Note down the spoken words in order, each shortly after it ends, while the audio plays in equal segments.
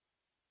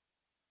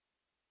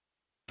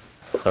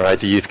All right,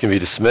 the youth can be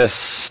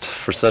dismissed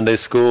for Sunday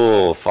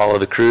school. Follow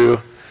the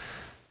crew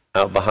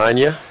out behind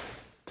you.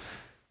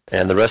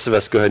 And the rest of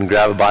us, go ahead and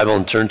grab a Bible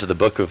and turn to the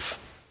book of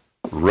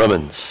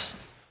Romans.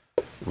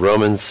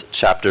 Romans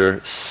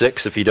chapter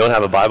 6. If you don't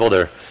have a Bible,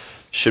 there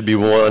should be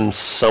one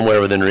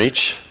somewhere within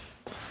reach.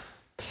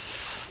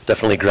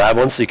 Definitely grab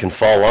one so you can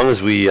follow along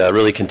as we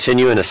really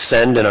continue and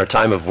ascend in our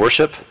time of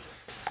worship.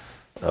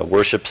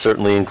 Worship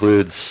certainly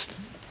includes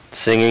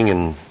singing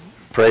and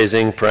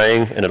praising,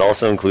 praying, and it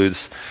also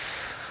includes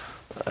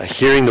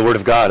hearing the Word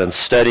of God and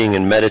studying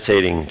and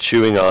meditating,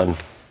 chewing on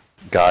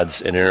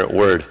God's inerrant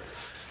Word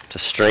to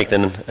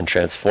strengthen and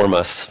transform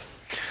us.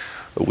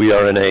 We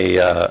are in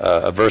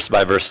a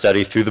verse-by-verse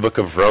study through the book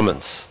of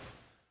Romans.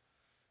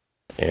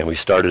 And we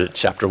started at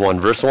chapter 1,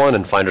 verse 1,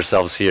 and find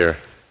ourselves here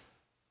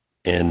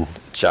in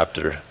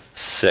chapter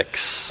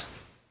 6.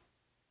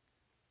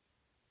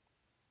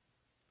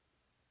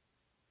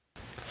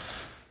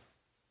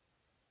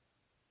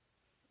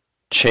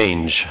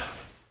 Change.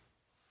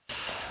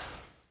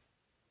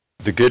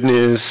 The good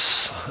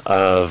news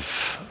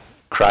of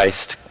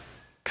Christ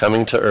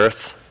coming to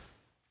earth,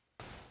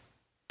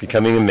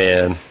 becoming a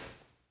man,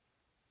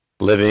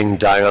 living,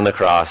 dying on the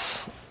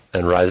cross,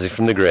 and rising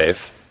from the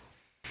grave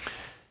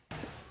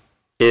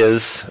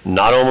is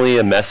not only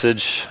a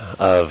message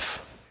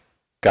of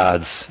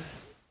God's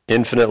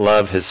infinite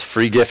love, his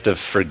free gift of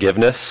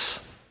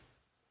forgiveness,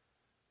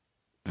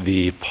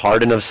 the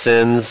pardon of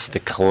sins, the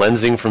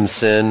cleansing from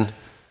sin,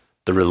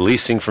 the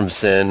releasing from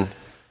sin,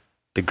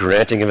 the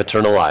granting of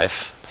eternal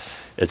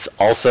life. It's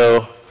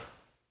also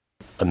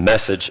a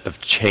message of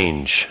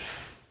change,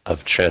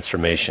 of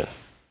transformation.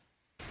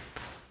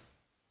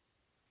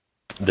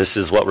 This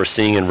is what we're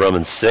seeing in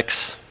Romans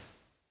 6.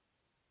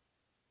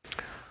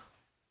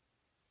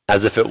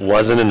 As if it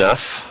wasn't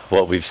enough,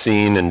 what we've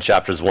seen in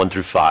chapters 1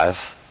 through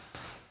 5,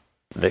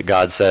 that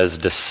God says,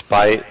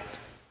 despite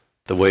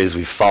the ways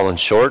we've fallen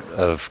short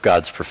of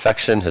God's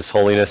perfection, his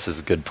holiness,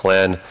 his good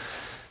plan,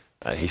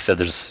 he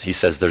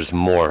says there's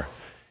more.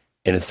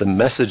 And it's a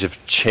message of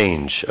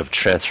change, of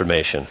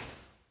transformation.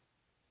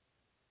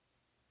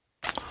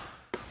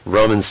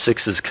 Romans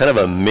 6 is kind of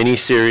a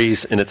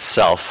mini-series in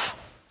itself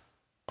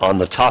on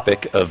the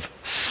topic of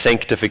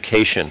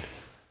sanctification.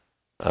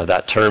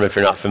 That term, if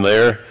you're not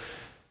familiar,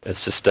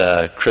 it's just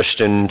a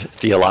Christian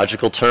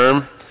theological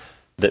term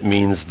that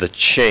means the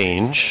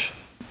change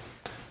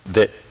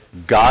that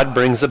God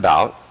brings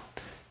about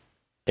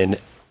in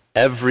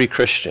every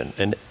Christian,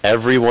 and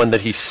everyone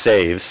that he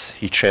saves,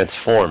 he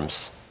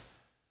transforms.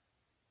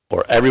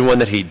 Or everyone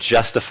that he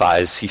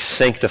justifies, he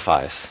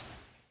sanctifies.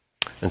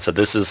 And so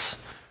this is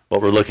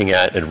what we're looking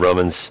at in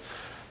Romans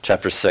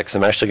chapter 6.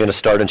 I'm actually going to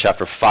start in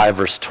chapter 5,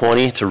 verse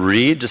 20 to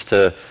read, just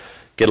to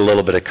get a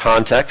little bit of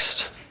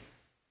context.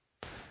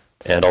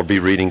 And I'll be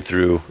reading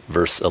through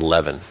verse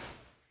 11.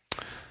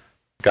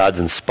 God's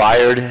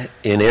inspired,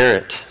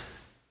 inerrant,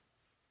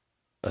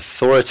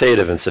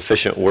 authoritative, and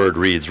sufficient word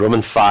reads,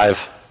 Romans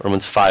 5,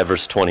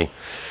 verse 20.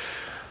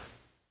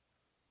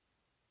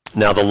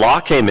 Now the law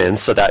came in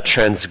so that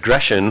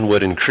transgression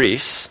would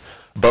increase,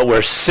 but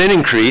where sin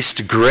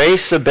increased,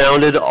 grace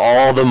abounded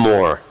all the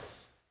more.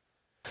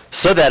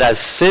 So that as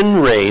sin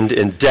reigned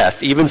in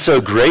death, even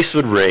so grace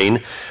would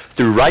reign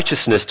through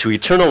righteousness to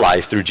eternal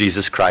life through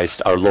Jesus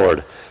Christ our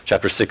Lord.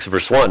 Chapter 6,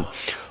 verse 1.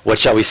 What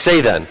shall we say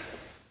then?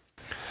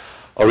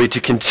 Are we to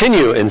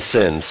continue in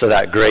sin so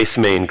that grace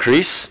may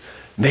increase?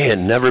 May it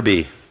never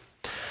be.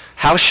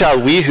 How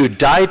shall we who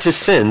died to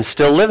sin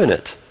still live in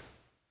it?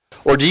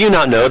 Or do you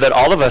not know that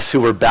all of us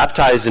who were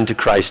baptized into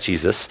Christ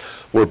Jesus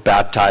were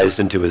baptized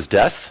into his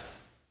death?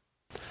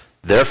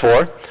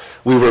 Therefore,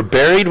 we were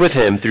buried with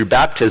him through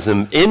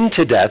baptism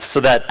into death, so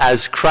that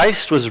as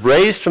Christ was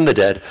raised from the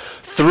dead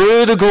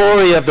through the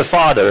glory of the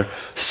Father,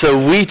 so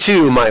we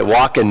too might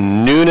walk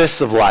in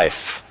newness of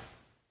life.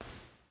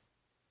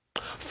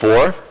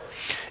 For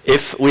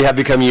if we have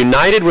become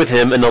united with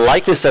him in the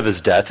likeness of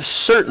his death,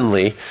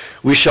 certainly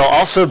we shall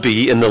also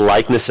be in the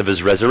likeness of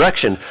his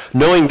resurrection,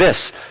 knowing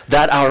this,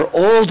 that our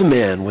old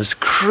man was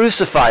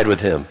crucified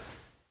with him,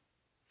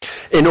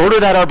 in order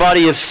that our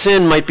body of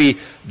sin might be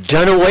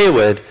done away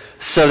with,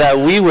 so that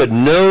we would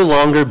no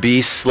longer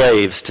be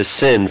slaves to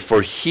sin.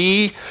 For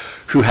he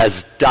who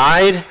has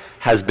died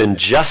has been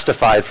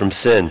justified from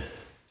sin.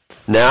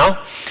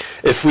 Now,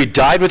 if we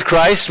died with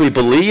Christ, we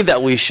believe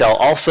that we shall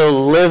also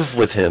live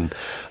with him,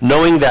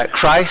 knowing that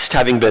Christ,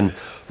 having been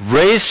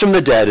raised from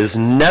the dead, is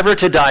never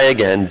to die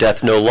again.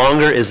 Death no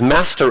longer is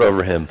master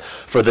over him.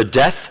 For the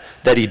death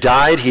that he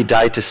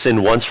died to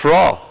sin once for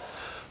all.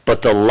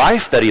 But the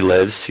life that he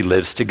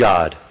lives to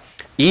God.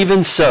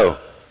 Even so,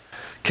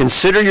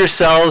 consider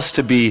yourselves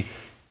to be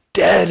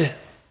dead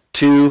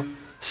to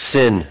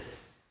sin.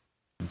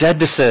 Dead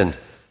to sin,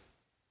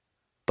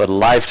 but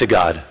alive to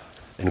God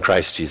in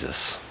Christ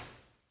Jesus.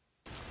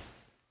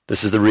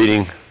 This is the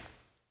reading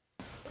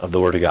of the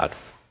Word of God.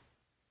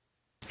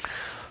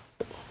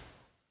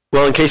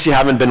 Well, in case you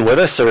haven't been with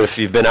us, or if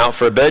you've been out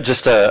for a bit,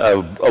 just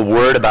a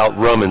word about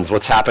Romans,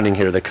 what's happening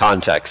here, the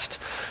context,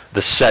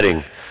 the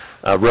setting.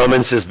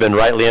 Romans has been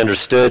rightly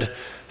understood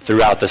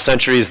throughout the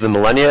centuries, the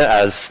millennia,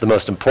 as the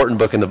most important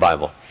book in the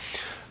Bible,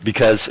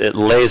 because it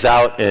lays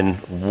out in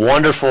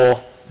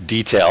wonderful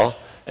detail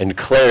and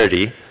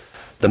clarity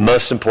the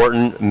most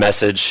important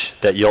message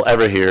that you'll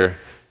ever hear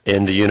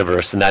in the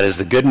universe, and that is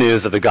the good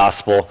news of the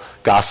gospel,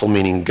 gospel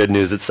meaning good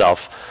news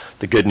itself,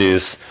 the good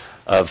news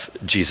of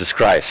Jesus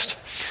Christ.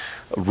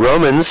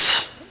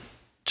 Romans,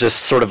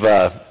 just sort of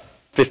a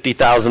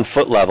 50,000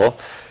 foot level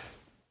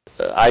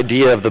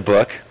idea of the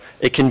book,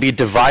 it can be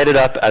divided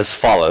up as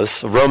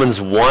follows.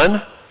 Romans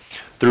 1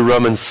 through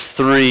Romans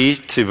 3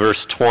 to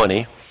verse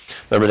 20.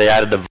 Remember, they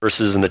added the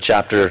verses in the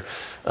chapter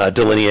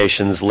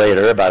delineations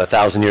later, about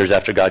 1,000 years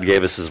after God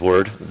gave us his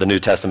word, the New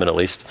Testament at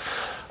least.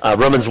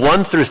 Romans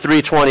 1 through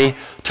 3:20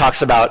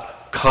 talks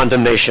about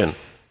condemnation.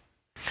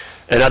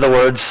 In other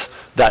words,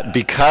 that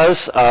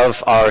because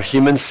of our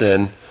human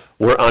sin,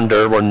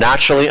 we're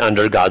naturally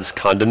under God's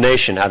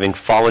condemnation, having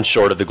fallen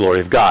short of the glory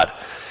of God.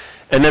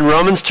 And then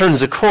Romans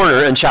turns a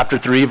corner in chapter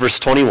 3, verse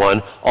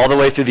 21, all the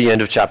way through the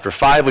end of chapter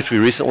 5, which we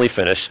recently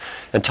finished,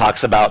 and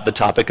talks about the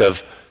topic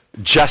of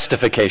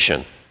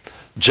justification.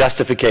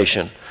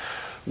 Justification,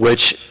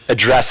 which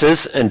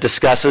addresses and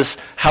discusses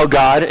how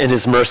God, in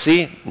his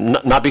mercy,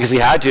 not because he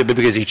had to, but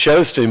because he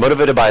chose to,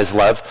 motivated by his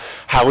love,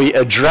 how he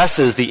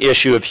addresses the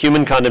issue of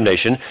human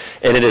condemnation,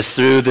 and it is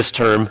through this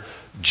term,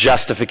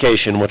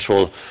 justification, which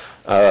we'll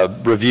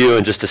review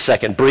in just a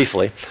second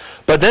briefly.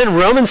 But then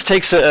Romans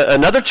takes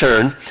another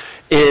turn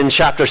in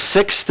chapter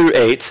 6 through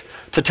 8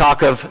 to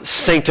talk of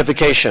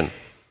sanctification.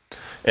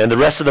 And the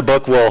rest of the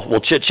book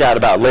we'll chit-chat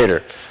about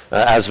later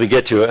as we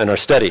get to it in our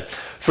study.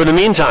 For the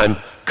meantime,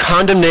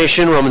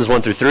 condemnation, Romans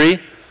 1 through 3,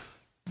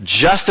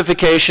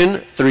 justification,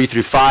 3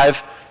 through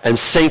 5, and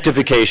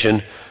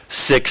sanctification,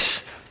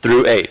 6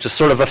 through 8. Just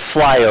sort of a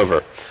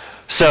flyover.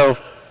 So,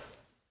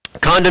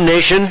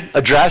 condemnation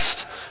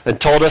addressed and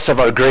told us of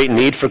our great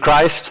need for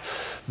Christ,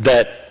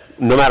 that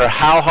no matter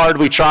how hard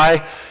we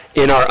try,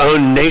 in our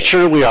own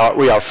nature, we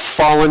are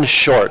fallen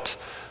short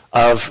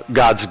of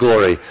God's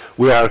glory.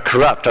 We are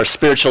corrupt. Our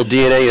spiritual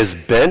DNA is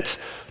bent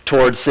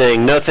towards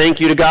saying, no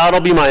thank you to God,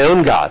 I'll be my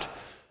own God.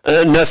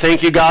 No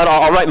thank you, God,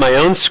 I'll write my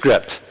own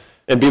script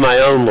and be my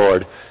own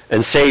Lord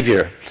and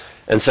Savior.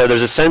 And so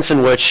there's a sense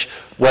in which,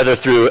 whether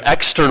through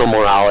external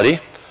morality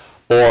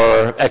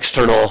or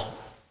external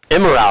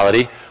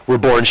immorality, we're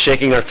born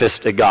shaking our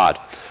fist at God.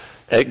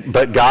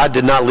 But God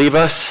did not leave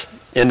us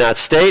in that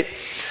state.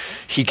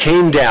 He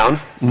came down,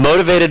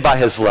 motivated by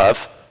his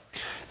love,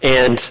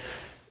 and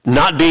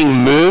not being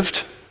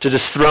moved to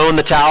just throw in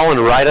the towel and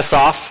write us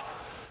off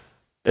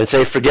and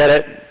say, forget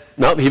it.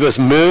 Nope, he was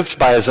moved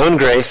by his own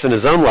grace and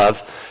his own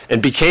love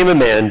and became a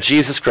man,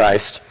 Jesus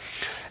Christ.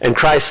 And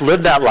Christ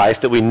lived that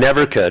life that we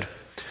never could.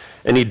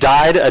 And he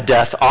died a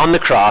death on the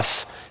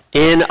cross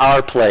in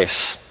our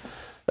place.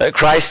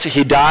 Christ,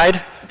 he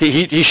died.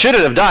 He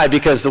shouldn't have died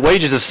because the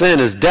wages of sin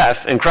is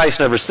death, and Christ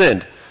never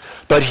sinned.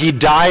 But he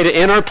died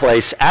in our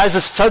place as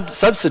a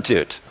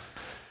substitute.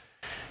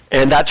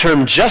 And that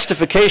term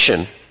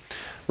justification,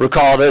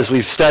 recall as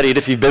we've studied,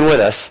 if you've been with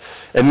us,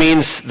 it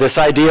means this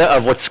idea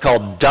of what's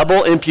called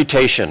double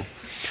imputation.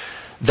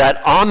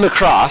 That on the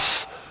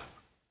cross,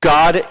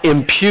 God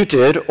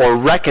imputed or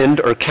reckoned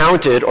or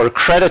counted or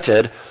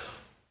credited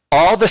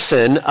all the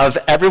sin of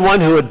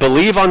everyone who would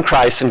believe on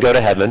Christ and go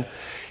to heaven.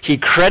 He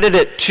credited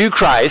it to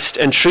Christ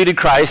and treated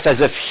Christ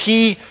as if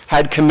he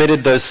had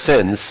committed those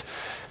sins,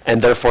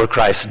 and therefore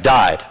Christ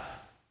died.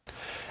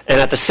 And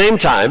at the same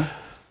time,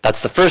 that's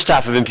the first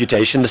half of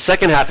imputation. The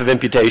second half of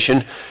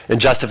imputation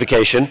and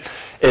justification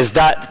is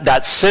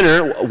that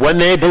sinner, when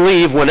they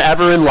believe,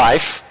 whenever in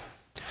life,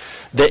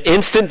 the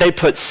instant they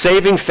put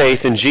saving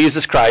faith in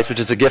Jesus Christ, which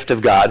is a gift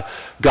of God,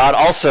 God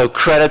also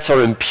credits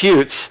or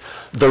imputes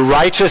the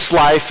righteous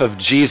life of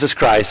Jesus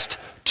Christ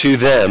to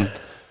them,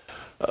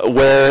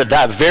 where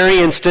that very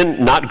instant,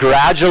 not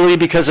gradually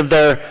because of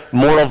their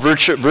moral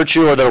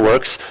virtue or their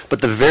works,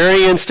 but the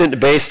very instant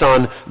based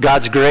on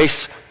God's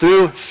grace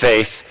through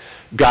faith,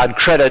 God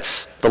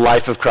credits the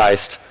life of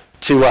Christ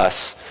to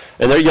us.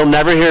 And you'll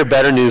never hear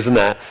better news than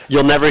that.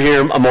 You'll never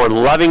hear a more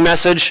loving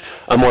message,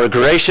 a more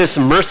gracious,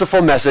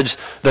 merciful message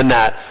than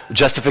that.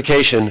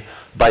 Justification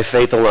by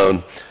faith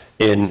alone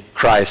in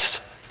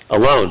Christ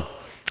alone.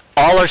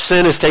 All our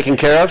sin is taken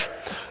care of.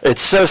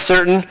 It's so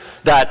certain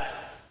that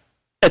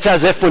it's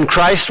as if when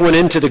Christ went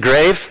into the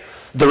grave,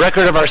 the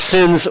record of our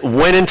sins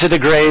went into the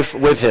grave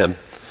with him.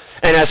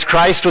 And as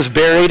Christ was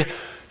buried,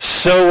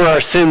 so were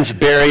our sins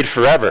buried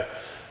forever.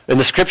 And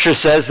the scripture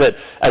says that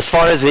as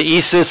far as the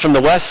east is from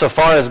the west, so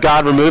far as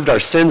God removed our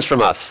sins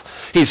from us,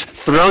 he's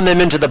thrown them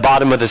into the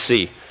bottom of the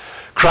sea.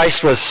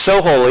 Christ was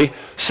so holy,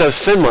 so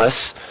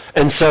sinless,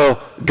 and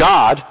so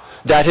God,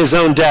 that his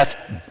own death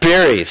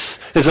buries,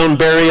 his own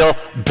burial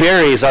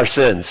buries our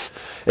sins.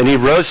 And he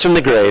rose from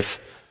the grave,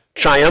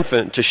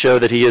 triumphant, to show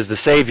that he is the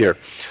Savior.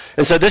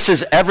 And so this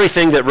is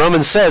everything that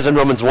Romans says in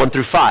Romans 1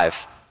 through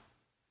 5.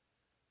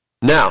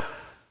 Now,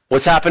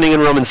 what's happening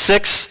in Romans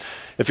 6?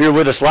 If you were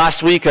with us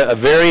last week, a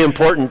very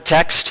important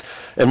text,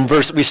 and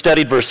we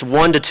studied verse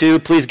 1 to 2.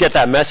 Please get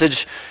that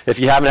message if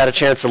you haven't had a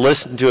chance to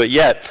listen to it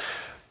yet.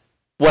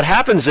 what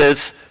happens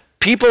is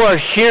people are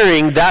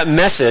hearing that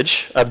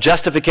message of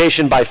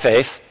justification by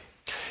faith,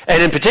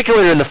 and in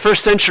particular in the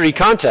first century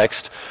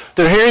context,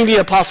 they're hearing the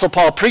Apostle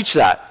Paul preach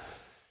that.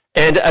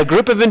 And a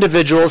group of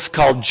individuals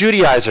called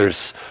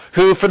Judaizers,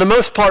 who for the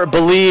most part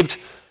believed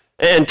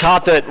and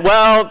taught that,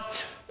 well,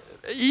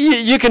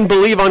 you can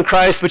believe on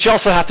Christ, but you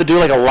also have to do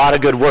like a lot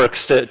of good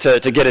works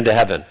to get into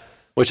heaven,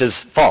 which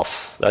is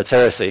false. That's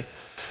heresy.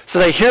 So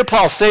they hear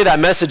Paul say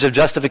that message of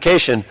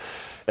justification,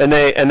 and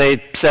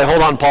they say,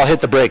 hold on, Paul, hit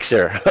the brakes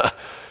here.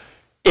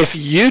 If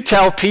you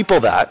tell people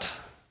that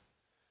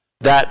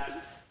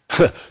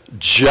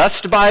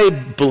just by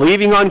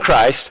believing on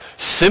Christ,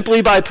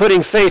 simply by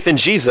putting faith in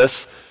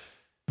Jesus,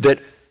 that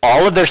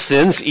all of their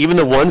sins, even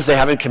the ones they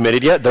haven't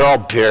committed yet, they're all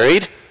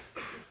buried,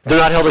 they're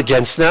not held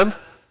against them,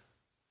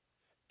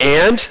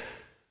 and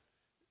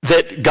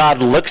that God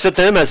looks at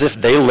them as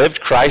if they lived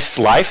Christ's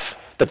life,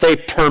 that they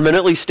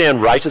permanently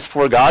stand righteous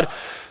before God.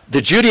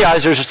 The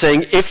Judaizers are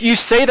saying, if you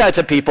say that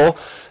to people,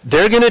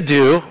 they're going to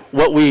do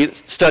what we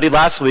studied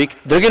last week.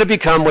 They're going to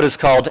become what is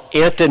called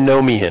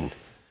antinomian.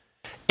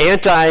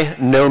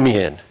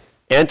 Antinomian.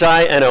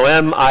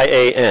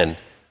 Anti-N-O-M-I-A-N.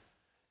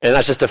 And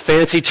that's just a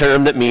fancy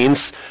term that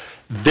means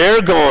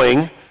they're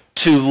going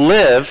to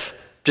live,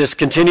 just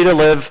continue to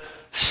live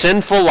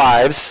sinful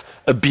lives,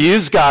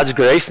 abuse God's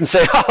grace and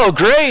say, oh,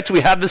 great,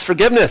 we have this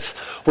forgiveness.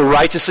 We're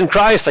righteous in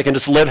Christ. I can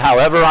just live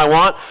however I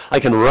want. I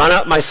can run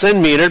up my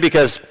sin meter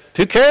because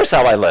who cares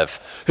how I live?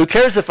 Who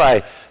cares if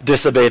I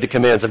disobey the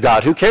commands of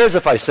God? Who cares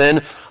if I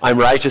sin? I'm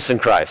righteous in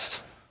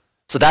Christ.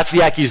 So that's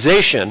the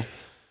accusation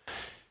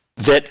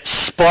that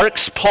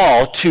sparks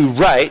Paul to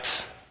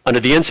write, under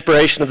the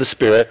inspiration of the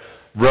Spirit,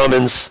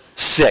 Romans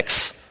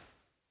 6.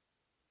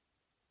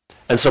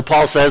 And so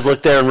Paul says,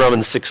 look there in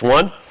Romans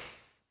 6:1.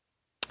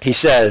 He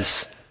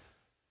says,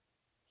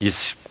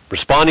 he's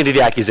responding to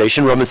the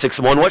accusation, Romans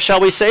 6:1, what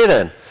shall we say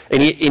then?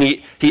 And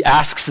he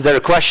asks their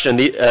question,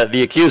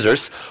 the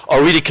accusers,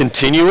 are we to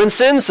continue in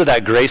sin so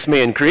that grace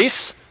may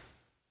increase?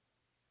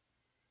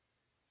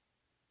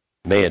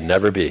 May it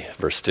never be,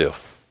 verse 2.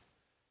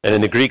 And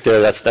in the Greek there,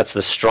 that's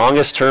the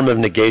strongest term of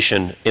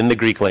negation in the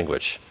Greek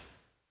language.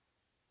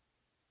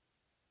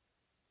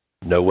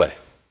 No way.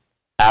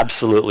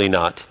 Absolutely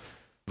not.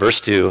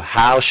 Verse 2,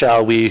 how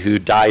shall we who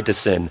died to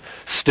sin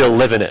still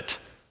live in it?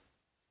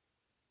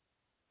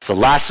 So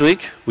last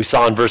week, we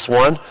saw in verse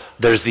 1,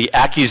 there's the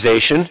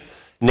accusation,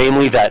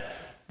 namely that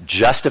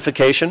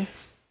justification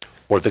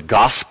or the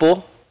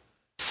gospel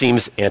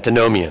seems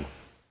antinomian.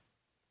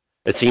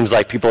 It seems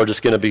like people are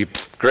just going to be,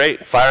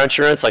 great, fire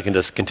insurance, I can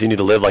just continue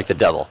to live like the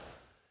devil.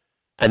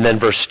 And then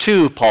verse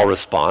 2, Paul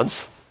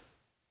responds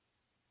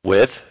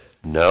with,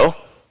 no,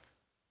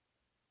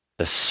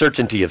 the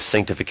certainty of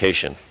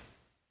sanctification.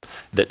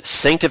 That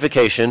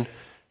sanctification,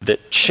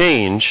 that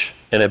change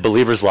in a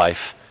believer's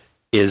life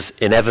is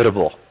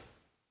inevitable,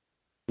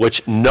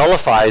 which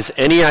nullifies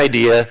any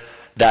idea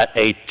that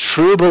a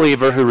true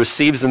believer who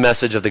receives the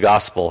message of the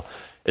gospel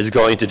is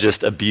going to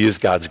just abuse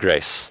God's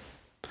grace.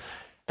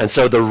 And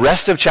so the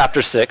rest of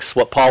chapter 6,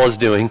 what Paul is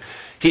doing,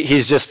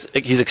 he's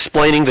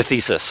explaining the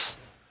thesis.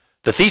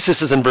 The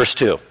thesis is in verse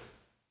 2.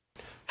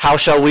 How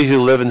shall we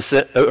who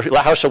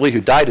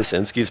die to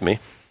sin,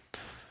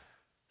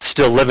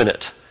 still live in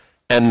it?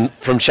 And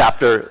from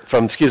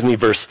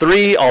verse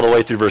 3 all the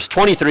way through verse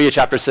 23 of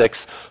chapter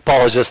 6,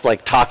 Paul is just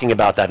like talking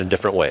about that in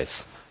different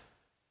ways.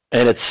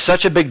 And it's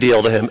such a big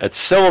deal to him. It's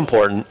so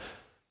important.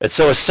 It's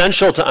so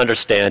essential to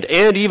understand.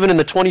 And even in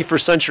the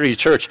 21st century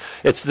church,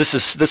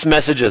 this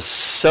message is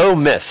so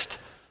missed.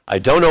 I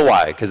don't know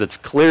why, because it's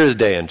clear as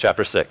day in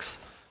chapter 6.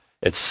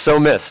 It's so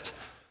missed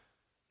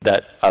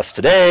that us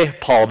today,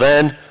 Paul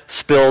then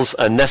spills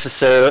a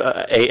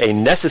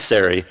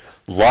necessary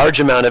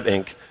large amount of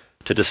ink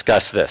to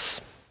discuss this.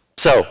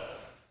 So,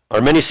 our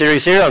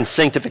mini-series here on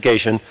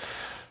sanctification,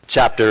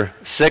 chapter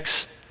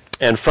 6.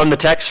 And from the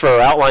text for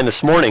our outline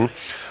this morning,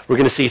 we're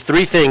going to see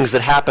three things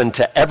that happen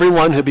to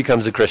everyone who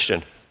becomes a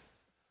Christian.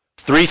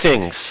 Three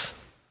things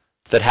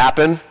that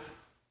happen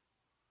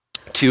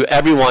to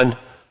everyone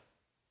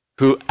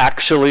who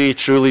actually,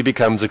 truly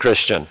becomes a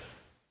Christian.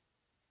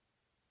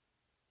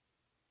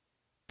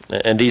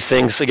 And these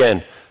things,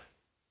 again,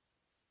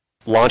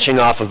 launching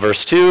off of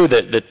verse 2,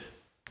 that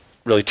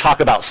really talk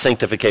about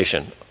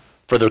sanctification,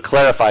 further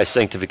clarify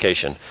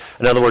sanctification.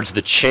 In other words,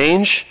 the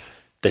change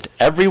that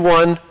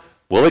everyone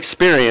will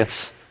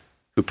experience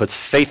who puts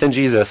faith in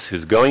Jesus,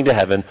 who's going to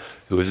heaven,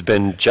 who has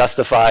been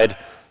justified,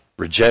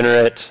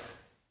 regenerate,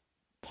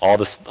 all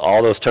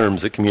those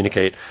terms that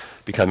communicate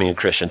becoming a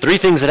Christian. Three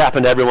things that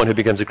happen to everyone who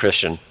becomes a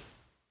Christian.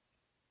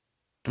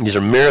 These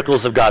are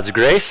miracles of God's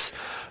grace.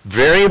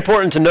 Very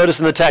important to notice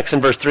in the text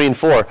in verse 3 and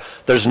 4,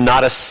 there's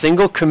not a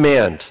single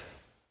command.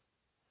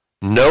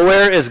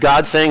 Nowhere is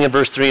God saying in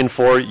verse 3 and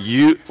 4,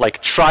 you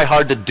try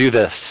hard to do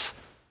this.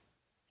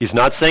 He's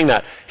not saying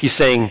that. He's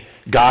saying,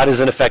 God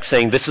is in effect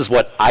saying, this is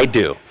what I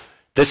do.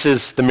 This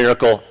is the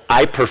miracle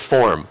I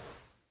perform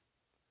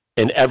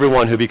in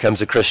everyone who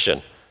becomes a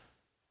Christian.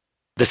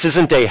 This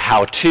isn't a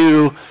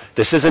how-to.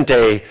 This isn't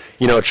a,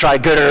 try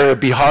gooder,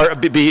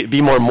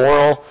 be more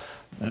moral.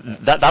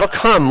 That'll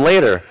come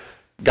later.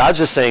 God's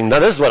just saying, no,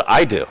 this is what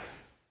I do.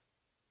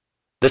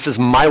 This is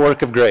my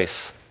work of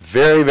grace.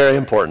 Very, very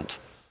important.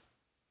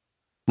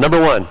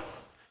 Number one,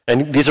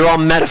 and these are all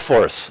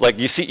metaphors. Like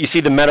you see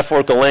the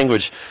metaphorical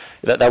language,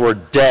 that we're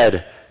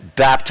dead,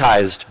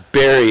 baptized,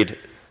 buried,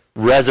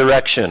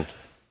 resurrection.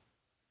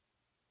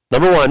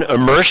 Number one,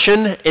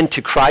 immersion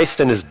into Christ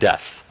and his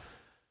death.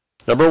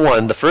 Number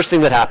one, the first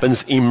thing that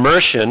happens,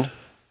 immersion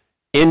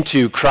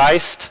into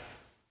Christ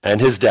and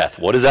his death.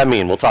 What does that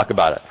mean? We'll talk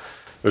about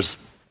it.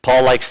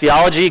 Paul likes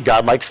theology.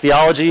 God likes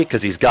theology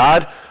because he's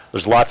God.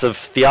 There's lots of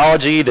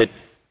theology that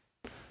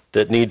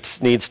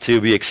needs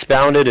to be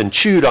expounded and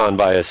chewed on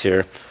by us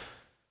here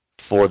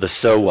for the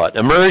so what.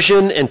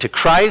 Immersion into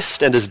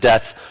Christ and his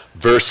death,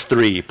 verse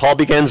 3. Paul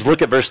begins,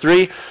 look at verse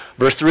 3.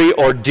 Verse 3,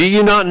 or do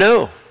you not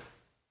know?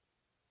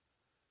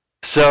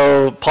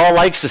 So Paul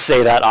likes to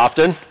say that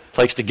often.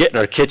 Likes to get in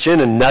our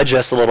kitchen and nudge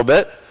us a little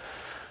bit.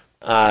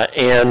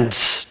 And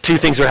two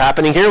things are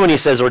happening here when he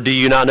says, or do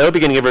you not know,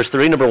 beginning of verse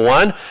 3. Number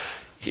one,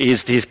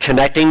 he's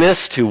connecting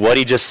this to what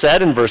he just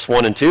said in verse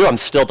 1 and 2. I'm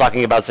still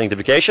talking about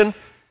sanctification.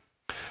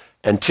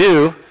 And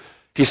two,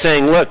 he's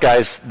saying, look,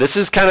 guys, this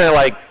is kind of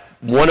like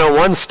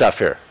 101 stuff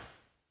here.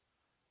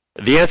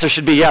 The answer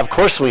should be, yeah, of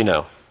course we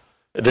know.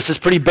 This is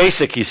pretty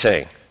basic, he's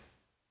saying.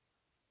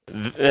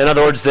 In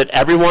other words, that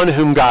everyone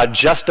whom God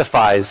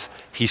justifies,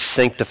 he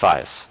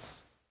sanctifies.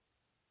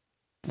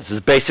 This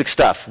is basic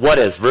stuff. What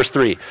is? Verse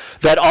 3.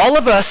 That all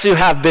of us who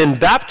have been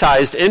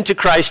baptized into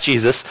Christ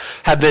Jesus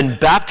have been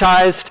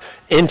baptized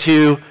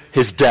into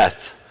his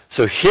death.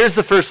 So here's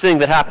the first thing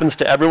that happens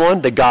to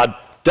everyone, that God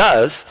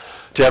does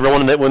to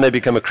everyone when they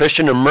become a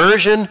Christian: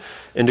 immersion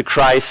into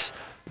Christ's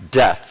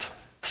death.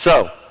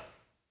 So,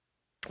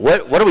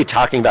 what are we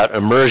talking about,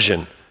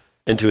 immersion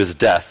into his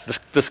death?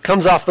 This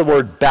comes off the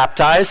word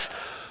baptize.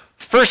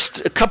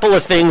 First, a couple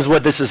of things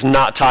what this is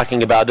not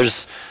talking about.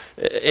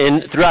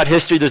 Throughout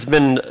history, there's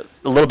been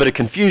a little bit of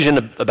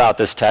confusion about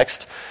this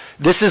text.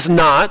 This is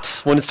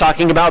not, when it's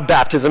talking about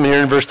baptism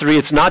here in verse 3,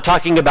 it's not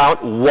talking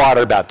about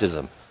water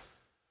baptism.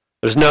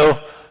 There's no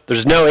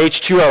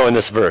H2O in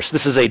this verse.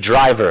 This is a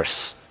dry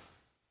verse.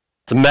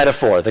 It's a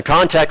metaphor. The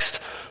context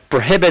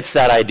prohibits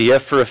that idea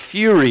for a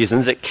few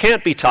reasons. It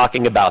can't be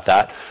talking about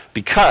that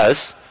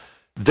because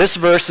this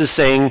verse is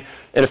saying,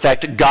 in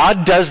effect,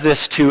 God does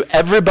this to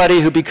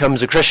everybody who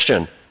becomes a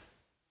Christian.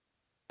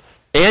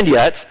 And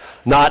yet,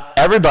 not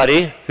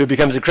everybody who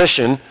becomes a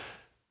Christian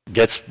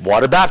gets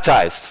water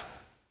baptized.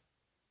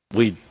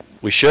 We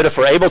should if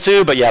we're able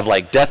to, but you have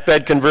like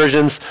deathbed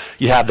conversions.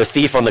 You have the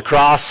thief on the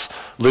cross,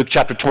 Luke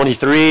chapter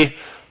 23,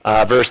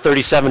 verse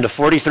 37 to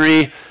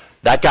 43.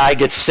 That guy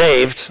gets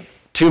saved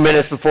 2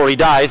 minutes before he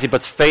dies. He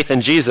puts faith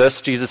in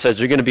Jesus. Jesus says,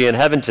 you're going to be in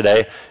heaven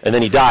today, and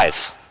then he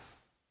dies.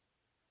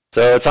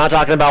 So it's not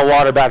talking about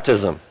water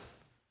baptism.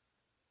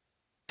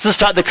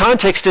 The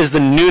context is the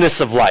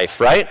newness of life,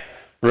 right?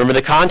 Remember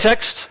the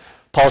context?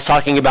 Paul's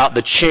talking about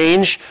the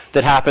change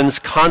that happens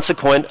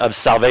consequent of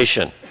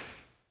salvation,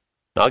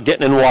 not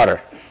getting in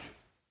water.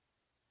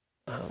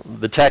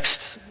 The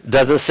text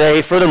doesn't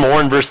say,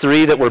 furthermore, in verse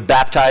 3, that we're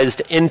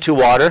baptized into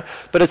water,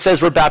 but it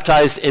says we're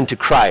baptized into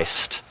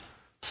Christ.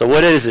 So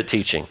what is it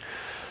teaching?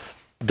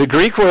 The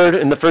Greek word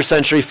in the first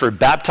century for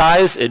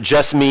baptize, it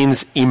just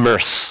means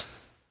immerse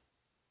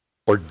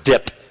or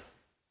dip.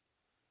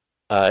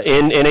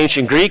 In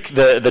ancient Greek,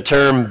 the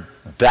term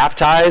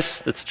baptize,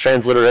 that's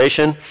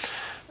transliteration,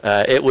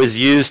 it was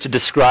used to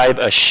describe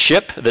a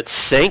ship that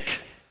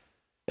sank,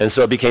 and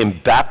so it became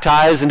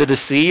baptized into the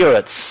sea, or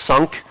it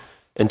sunk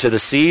into the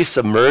sea,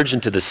 submerged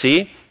into the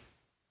sea.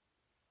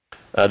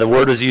 The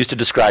word was used to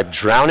describe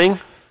drowning.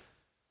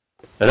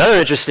 Another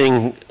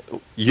interesting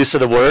use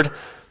of the word,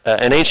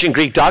 an ancient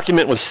Greek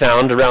document was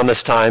found around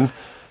this time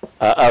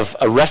of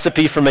a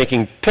recipe for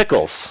making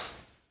pickles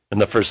in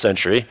the first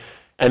century,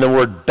 and the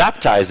word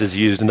baptize is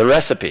used in the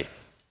recipe.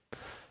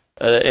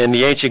 In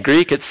the ancient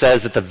Greek, it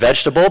says that the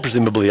vegetable,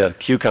 presumably a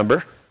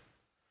cucumber,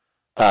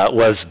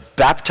 was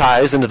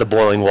baptized into the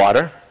boiling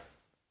water,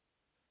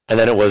 and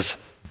then it was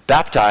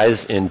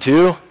baptized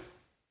into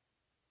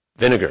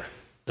vinegar,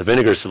 the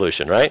vinegar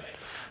solution, right?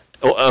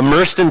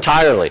 Immersed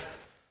entirely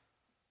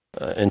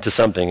into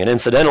something. And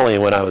incidentally,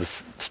 when I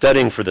was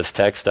studying for this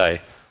text,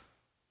 I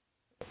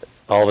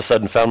all of a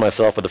sudden found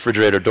myself with the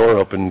refrigerator door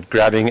open,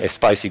 grabbing a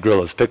spicy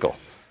Grillo's pickle.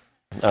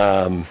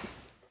 But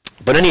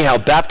anyhow,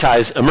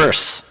 baptize,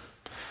 immerse.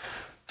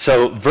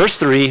 So verse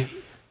 3,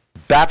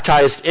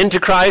 baptized into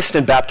Christ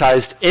and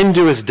baptized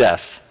into his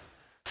death.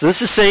 So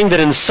this is saying that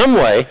in some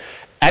way,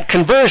 at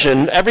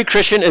conversion, every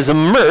Christian is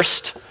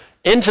immersed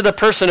into the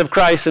person of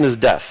Christ and his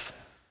death.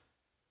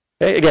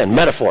 Okay? Again,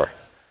 metaphor.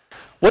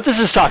 What this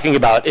is talking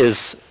about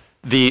is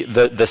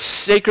the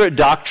sacred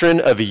doctrine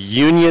of a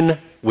union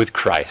with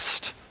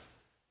Christ.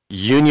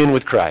 Union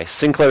with Christ.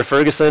 Sinclair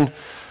Ferguson,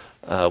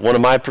 one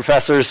of my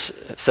professors,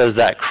 says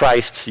that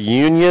Christ's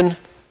union,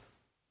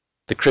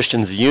 the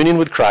Christian's union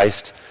with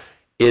Christ,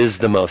 is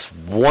the most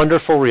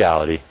wonderful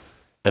reality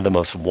and the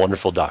most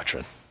wonderful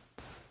doctrine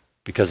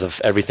because of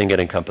everything it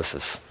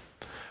encompasses.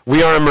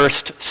 We are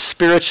immersed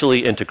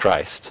spiritually into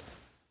Christ.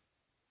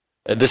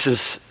 This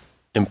is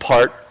in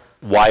part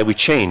why we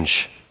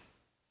change,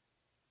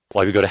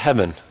 why we go to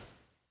heaven,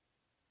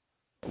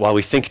 why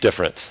we think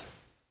different,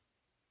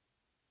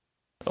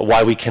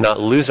 why we cannot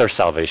lose our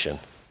salvation,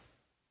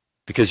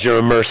 because you're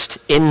immersed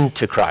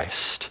into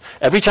Christ.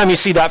 Every time you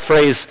see that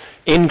phrase,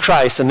 in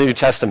Christ, in the New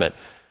Testament,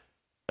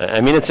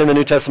 I mean, it's in the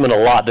New Testament a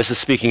lot. This is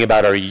speaking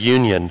about our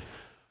union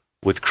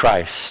with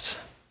Christ.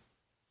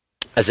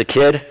 As a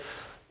kid,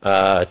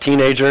 a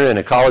teenager and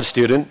a college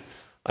student,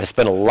 I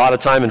spent a lot of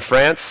time in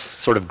France,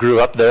 sort of grew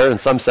up there in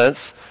some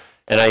sense,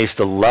 and I used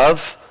to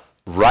love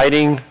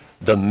riding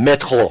the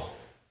métro,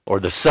 or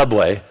the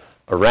subway,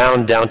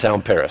 around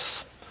downtown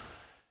Paris.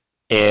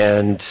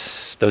 And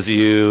those of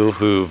you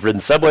who've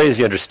ridden subways,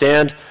 you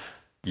understand,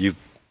 you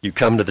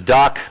come to the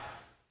dock,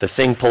 the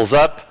thing pulls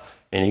up,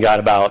 and you got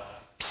about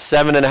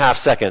 7.5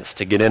 seconds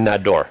to get in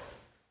that door.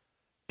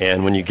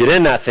 And when you get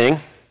in that thing,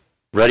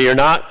 ready or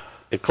not,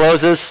 it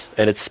closes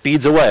and it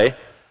speeds away.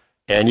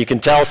 And you can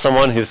tell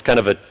someone who's kind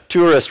of a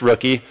tourist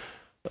rookie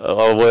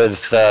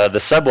with the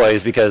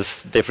subways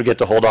because they forget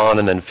to hold on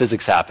and then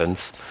physics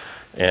happens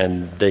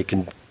and they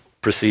can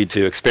proceed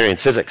to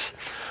experience physics.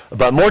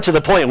 But more to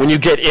the point, when you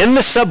get in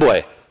the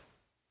subway,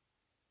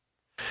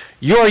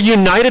 you are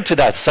united to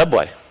that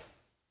subway.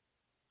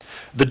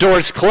 The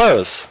doors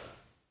close.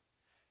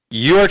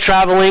 You are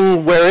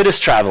traveling where it is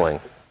traveling.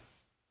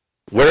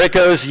 Where it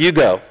goes, you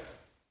go.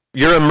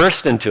 You're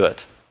immersed into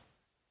it.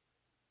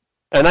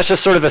 And that's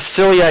just sort of a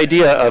silly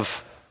idea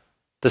of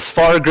this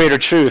far greater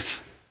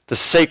truth, the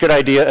sacred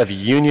idea of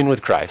union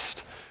with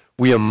Christ.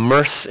 We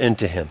immerse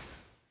into him.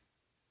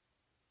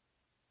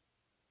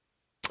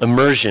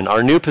 Immersion,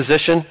 our new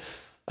position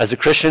as a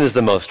Christian, is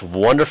the most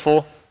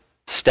wonderful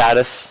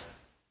status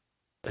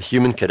a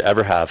human could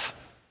ever have.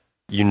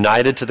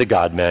 United to the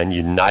God-man,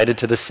 united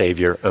to the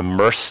Savior,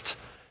 immersed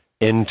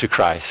into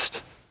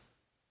Christ.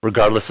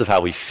 Regardless of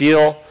how we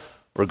feel,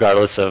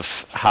 regardless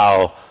of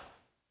how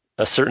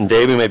a certain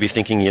day we may be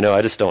thinking,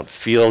 I just don't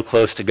feel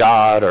close to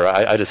God, or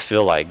I just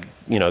feel like,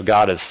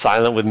 God is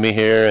silent with me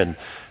here,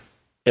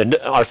 and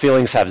our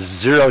feelings have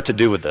zero to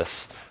do with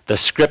this. The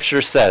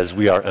Scripture says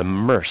we are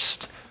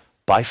immersed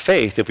by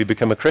faith. If we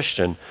become a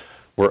Christian,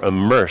 we're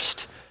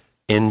immersed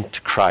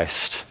into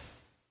Christ.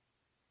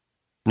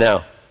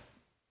 Now,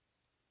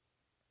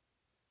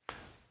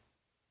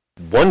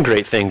 one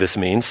great thing this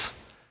means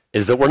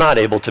is that we're not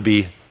able to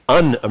be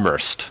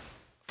unimmersed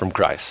from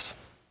Christ.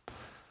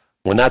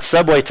 When that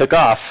subway took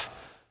off,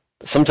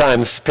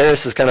 sometimes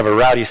Paris is kind of a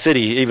rowdy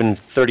city. Even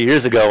 30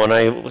 years ago when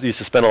I used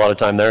to spend a lot of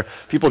time there,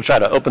 people would try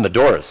to open the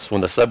doors when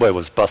the subway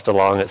was busted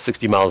along at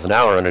 60 miles an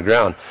hour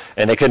underground,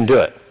 and they couldn't do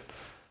it.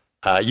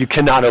 You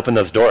cannot open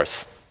those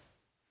doors.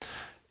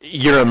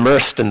 You're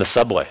immersed in the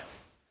subway.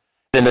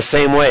 In the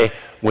same way,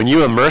 when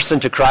you immerse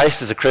into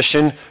Christ as a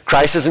Christian,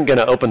 Christ isn't going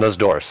to open those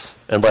doors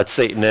and let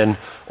Satan in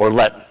or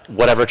let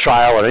whatever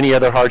trial or any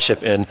other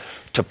hardship in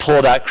to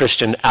pull that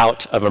Christian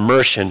out of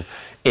immersion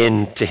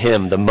into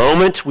him. The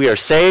moment we are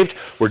saved,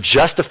 we're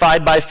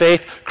justified by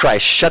faith,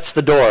 Christ shuts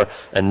the door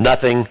and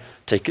nothing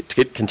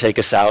can take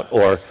us out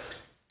or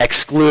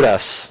exclude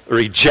us or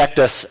eject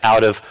us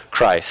out of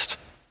Christ.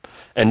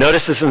 And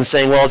notice this isn't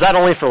saying, well, is that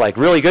only for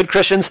really good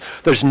Christians?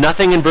 There's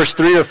nothing in verse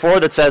 3 or 4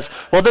 that says,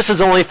 well, this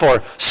is only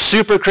for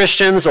super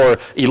Christians or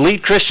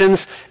elite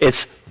Christians.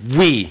 It's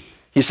we.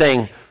 He's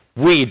saying,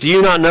 we. Do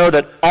you not know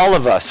that all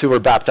of us who were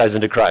baptized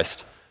into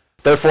Christ,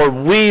 therefore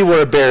we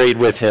were buried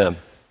with him?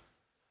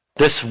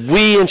 This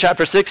we in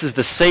chapter 6 is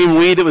the same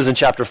we that was in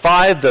chapter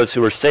 5, those who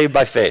were saved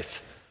by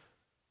faith.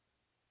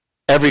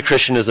 Every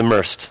Christian is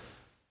immersed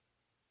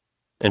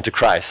into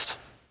Christ.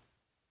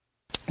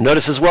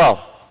 Notice as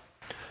well,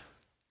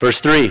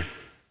 verse 3,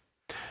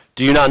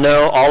 do you not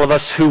know all of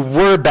us who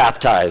were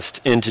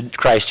baptized into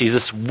Christ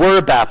Jesus were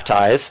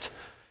baptized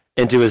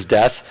into his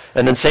death?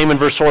 And then same in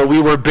verse 4,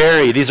 we were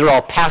buried. These are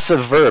all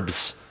passive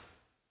verbs.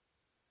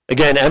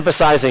 Again,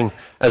 emphasizing,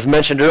 as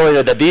mentioned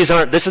earlier, that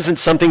this isn't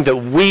something that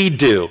we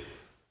do.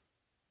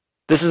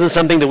 This isn't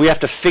something that we have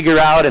to figure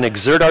out and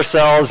exert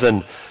ourselves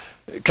and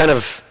kind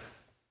of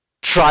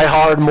try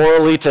hard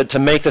morally to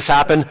make this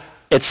happen.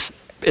 It's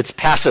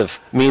passive,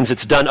 means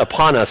it's done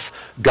upon us.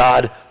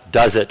 God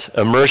does it.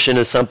 Immersion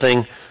is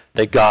something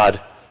that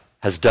God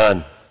has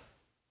done.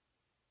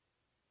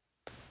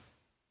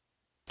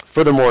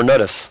 Furthermore,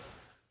 notice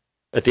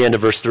at the end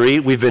of verse 3,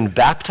 we've been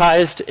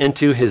baptized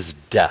into his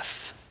death.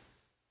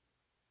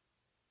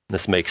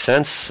 This makes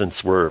sense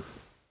since we're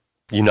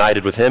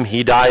united with him.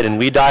 He died and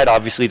we died.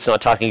 Obviously, it's not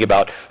talking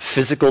about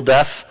physical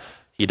death.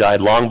 He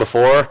died long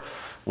before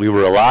we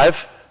were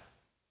alive.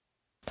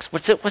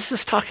 What's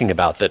this talking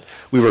about, that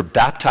we were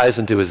baptized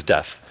into his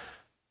death?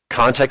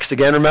 Context,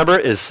 again, remember,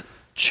 is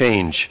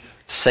change,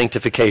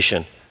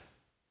 sanctification.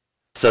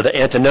 So the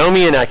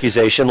antinomian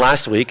accusation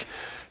last week,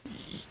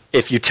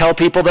 if you tell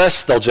people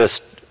this, they'll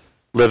just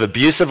live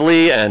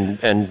abusively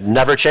and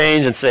never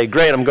change and say,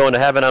 great, I'm going to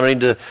heaven, I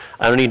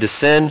don't need to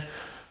sin.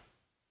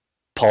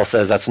 Paul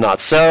says that's not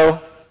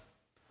so.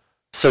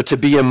 So to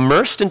be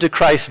immersed into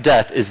Christ's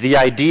death is the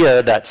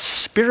idea that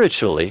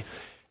spiritually,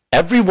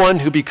 everyone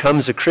who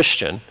becomes a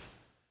Christian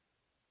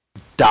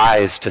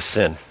dies to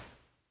sin.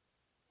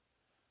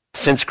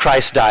 Since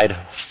Christ died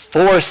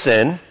for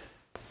sin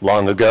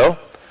long ago,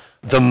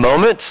 the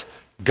moment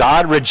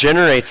God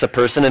regenerates a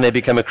person and they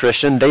become a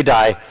Christian, they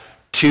die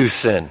to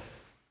sin.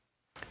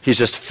 He's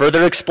just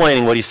further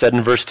explaining what he said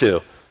in verse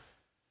 2.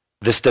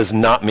 This does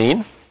not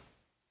mean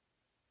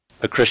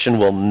a Christian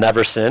will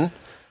never sin.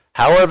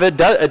 However,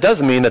 it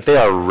does mean that they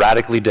are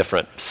radically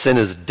different. Sin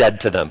is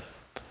dead to them.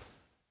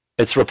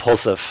 It's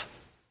repulsive.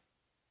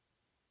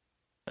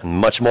 And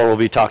much more will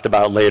be talked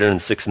about later in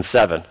 6 and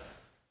 7.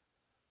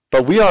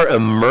 But we are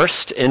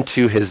immersed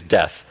into his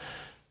death.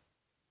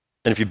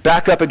 And if you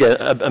back up again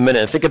a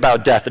minute and think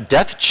about death,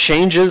 death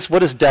changes. What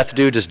does death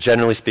do, just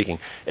generally speaking?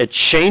 It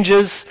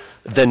changes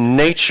the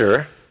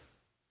nature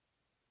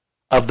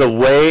of the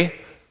way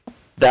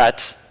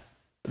that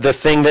the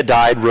thing that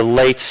died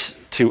relates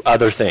to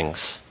other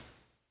things.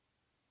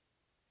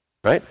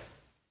 Right?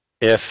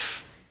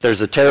 If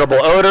there's a terrible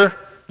odor,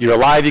 you're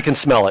alive, you can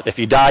smell it. If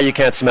you die, you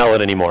can't smell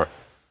it anymore.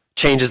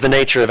 Changes the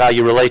nature of how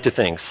you relate to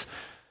things.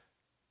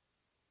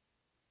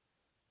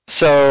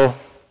 So,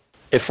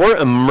 if we're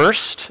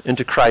immersed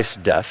into Christ's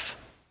death,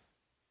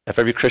 if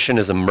every Christian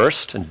is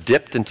immersed and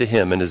dipped into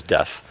him and his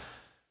death,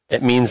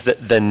 it means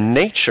that the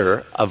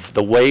nature of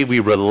the way we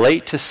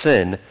relate to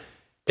sin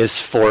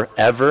is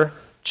forever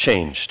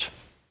changed.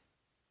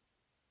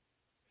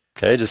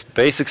 Okay, just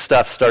basic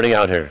stuff starting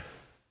out here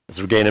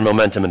as we're gaining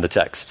momentum in the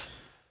text.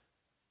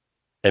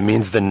 It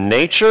means the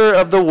nature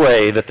of the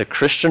way that the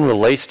Christian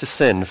relates to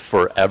sin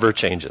forever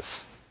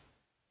changes.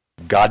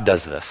 God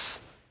does this.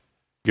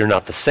 You're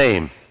not the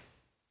same.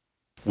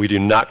 We do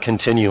not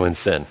continue in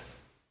sin.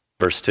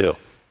 Verse 2.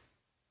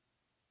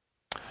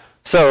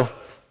 So,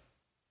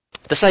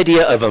 this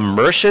idea of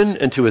immersion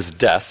into his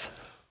death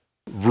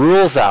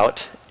rules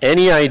out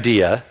any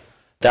idea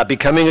that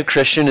becoming a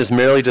Christian is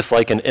merely just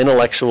like an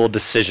intellectual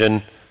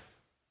decision.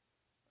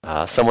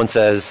 Someone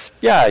says,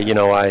 yeah,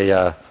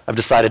 I've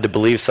decided to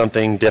believe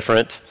something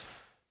different.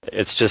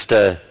 It's just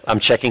I'm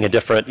checking a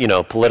different,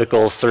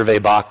 political survey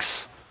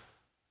box.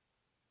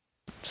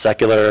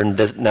 Secular,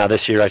 and now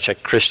this year I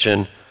check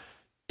Christian.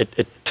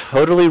 It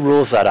totally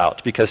rules that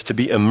out, because to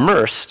be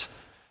immersed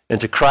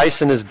into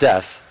Christ and his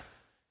death,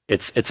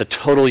 it's a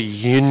total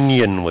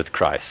union with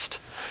Christ.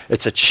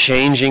 It's a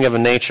changing of a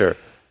nature.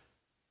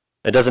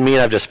 It doesn't mean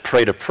I've just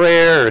prayed a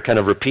prayer or kind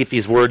of repeat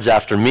these words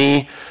after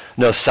me.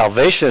 No,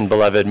 salvation,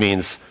 beloved,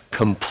 means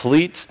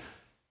complete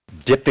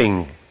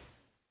dipping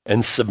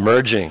and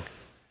submerging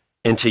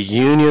into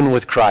union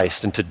with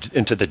Christ,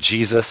 into the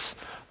Jesus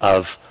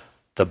of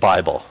the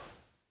Bible.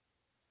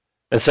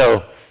 And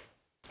so,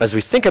 as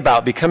we think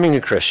about becoming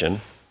a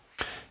Christian,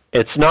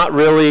 it's not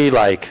really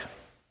like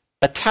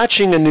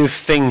attaching a new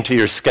thing to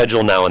your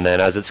schedule now and then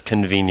as it's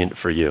convenient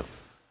for you.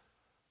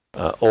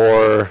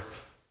 Or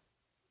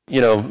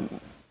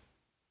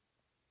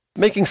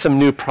making some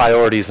new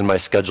priorities in my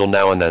schedule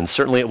now and then.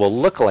 Certainly it will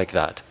look like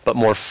that. But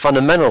more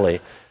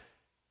fundamentally,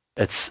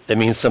 it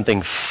means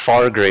something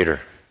far greater.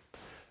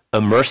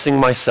 Immersing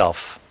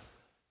myself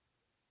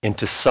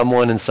into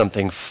someone and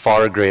something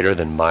far greater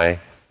than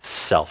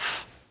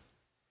myself.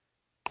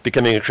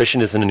 Becoming a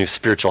Christian isn't a new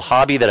spiritual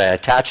hobby that I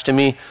attach to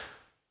me,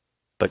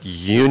 but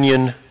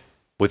union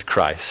with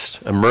Christ.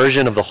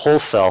 Immersion of the whole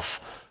self,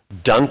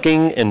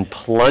 dunking and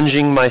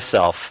plunging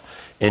myself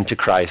into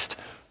Christ,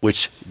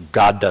 which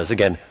God does.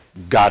 Again,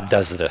 God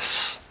does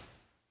this.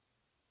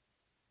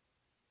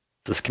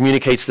 This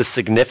communicates the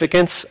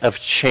significance of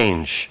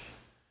change.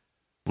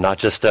 Not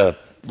just a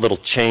little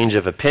change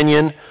of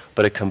opinion,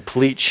 but a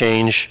complete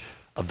change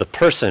of the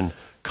person,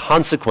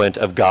 consequent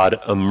of God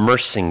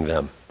immersing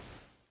them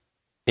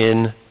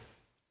into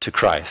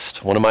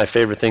Christ. One of my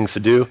favorite things to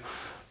do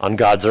on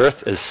God's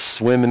earth is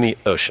swim in the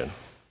ocean.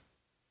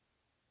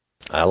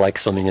 I like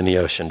swimming in the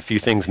ocean. Few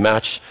things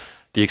match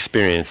the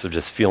experience of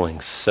just feeling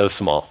so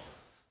small,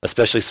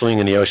 especially swimming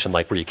in the ocean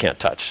like where you can't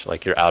touch,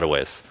 like you're out of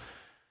ways.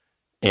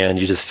 And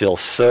you just feel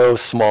so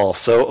small,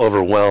 so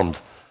overwhelmed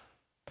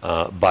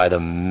by the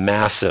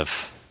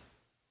massive,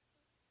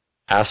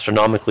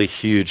 astronomically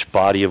huge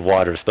body of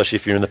water, especially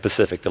if you're in the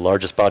Pacific, the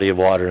largest body of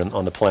water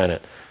on the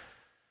planet.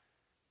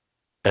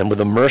 And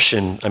with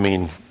immersion,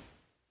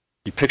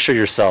 you picture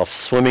yourself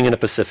swimming in the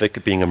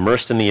Pacific, being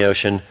immersed in the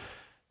ocean.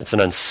 It's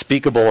an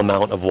unspeakable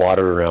amount of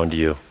water around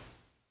you.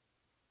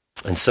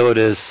 And so it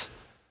is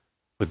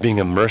with being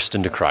immersed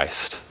into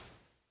Christ,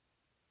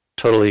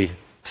 totally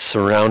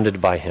surrounded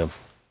by him.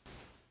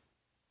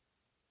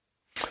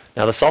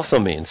 Now, this also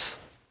means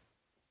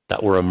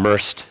that we're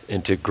immersed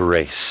into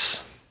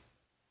grace.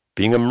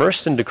 Being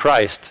immersed into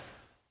Christ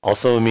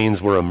also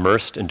means we're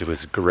immersed into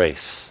his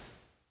grace.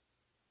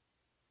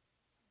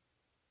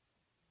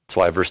 That's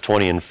why verse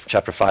 20 in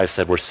chapter 5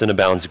 said, where sin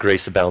abounds,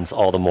 grace abounds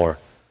all the more.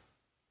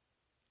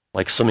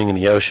 Like swimming in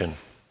the ocean,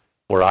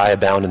 where I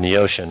abound in the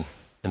ocean,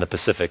 in the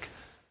Pacific,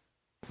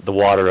 the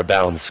water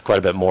abounds quite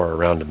a bit more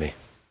around me.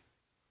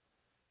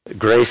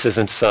 Grace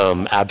isn't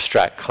some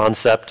abstract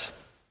concept.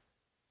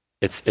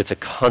 It's a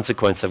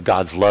consequence of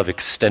God's love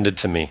extended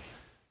to me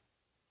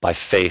by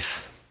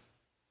faith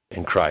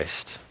in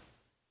Christ.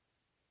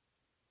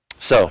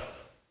 So,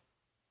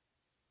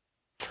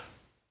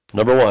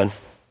 number one,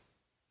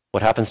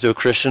 what happens to a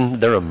Christian?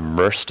 They're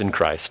immersed in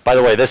Christ. By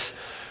the way, this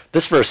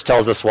verse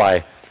tells us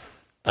why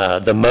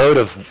the mode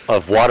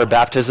of water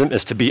baptism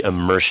is to be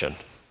immersion.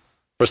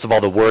 First of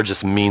all, the word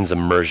just means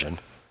immersion.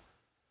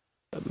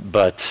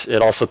 But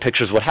it also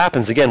pictures what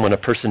happens, again, when a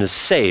person is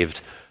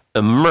saved,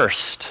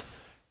 immersed,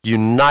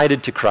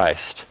 united to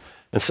Christ.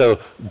 And so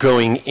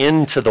going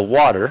into the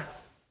water,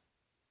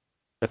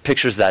 it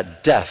pictures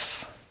that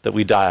death that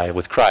we die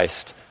with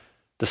Christ,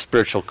 the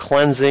spiritual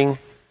cleansing,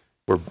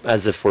 we're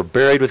as if we're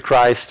buried with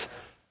Christ,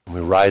 and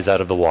we rise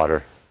out of the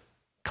water,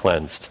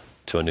 cleansed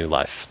to a new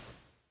life.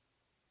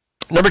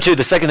 Number two,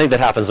 the second thing that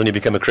happens when you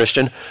become a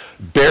Christian,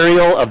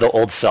 burial of the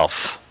old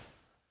self.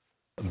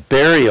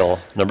 Burial,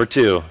 number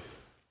two,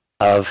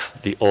 of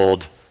the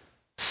old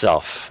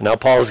self. Now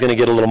Paul is going to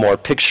get a little more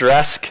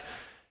picturesque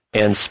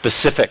and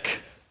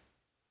specific,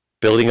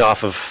 building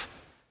off of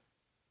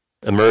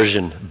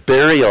immersion.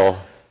 Burial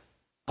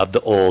of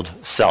the old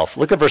self.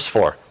 Look at verse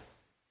 4.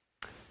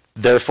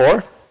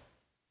 Therefore,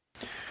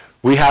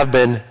 we have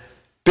been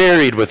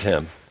buried with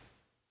him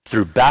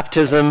through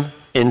baptism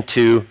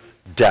into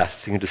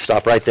death. You can just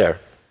stop right there.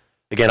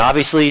 Again,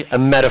 obviously a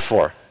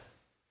metaphor.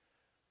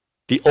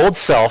 The old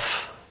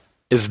self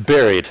is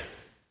buried.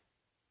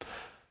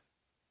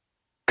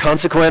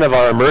 Consequent of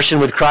our immersion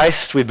with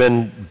Christ, we've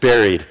been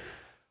buried.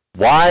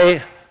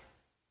 Why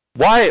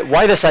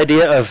this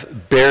idea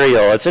of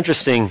burial? It's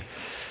interesting.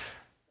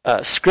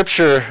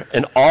 Scripture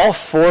in all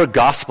four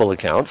gospel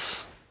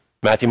accounts,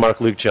 Matthew, Mark,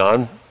 Luke,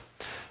 John,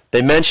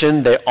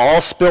 they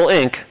all spill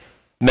ink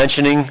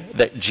mentioning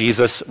that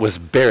Jesus was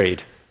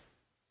buried.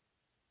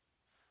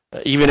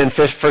 Even in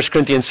 1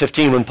 Corinthians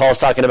 15, when Paul's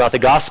talking about the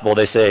gospel,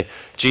 they say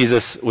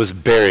Jesus was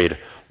buried.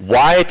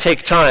 Why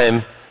take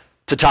time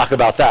to talk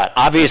about that?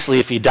 Obviously,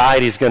 if he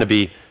died, he's going to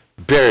be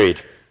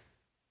buried.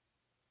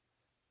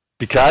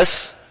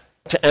 Because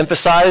to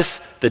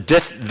emphasize that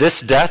this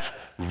death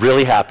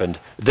really happened.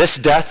 This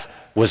death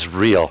was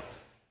real.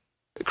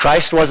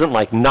 Christ wasn't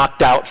like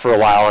knocked out for a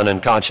while and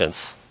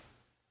unconscious.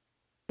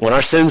 When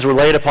our sins were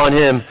laid upon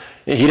him,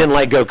 he didn't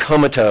like go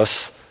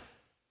comatose,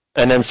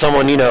 and then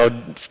someone,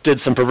 did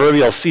some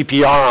proverbial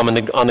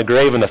CPR on the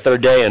grave on the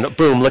third day, and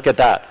boom, look at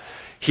that.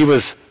 He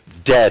was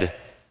dead,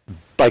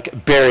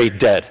 like buried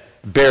dead,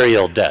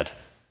 burial dead.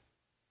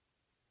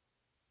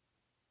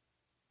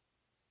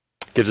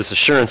 Gives us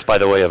assurance, by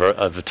the way,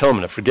 of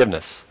atonement, of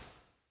forgiveness.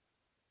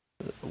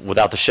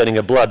 Without the shedding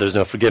of blood, there's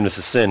no forgiveness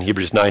of sin,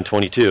 Hebrews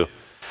 9:22.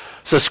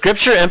 So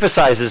Scripture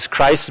emphasizes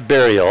Christ's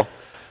burial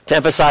to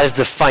emphasize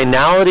the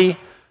finality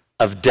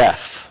of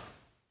death.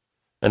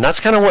 And that's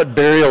kind of what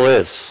burial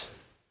is.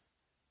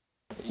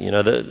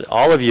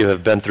 All of you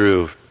have been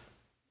through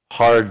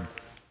hard,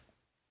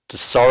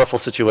 just sorrowful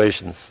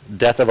situations,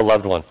 death of a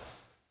loved one.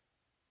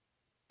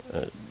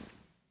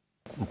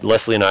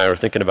 Leslie and I were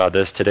thinking about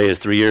this. Today is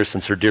 3 years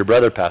since her dear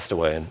brother passed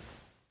away and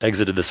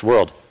exited this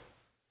world.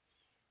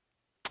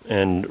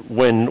 And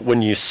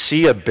when you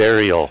see a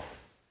burial,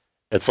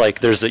 it's like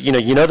there's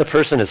the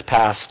person has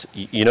passed,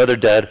 they're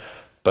dead,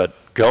 but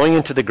going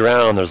into the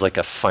ground, there's like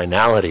a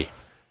finality,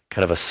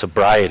 kind of a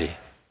sobriety,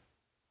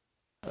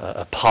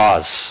 a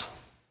pause,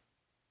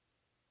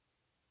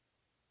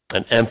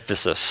 an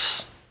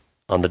emphasis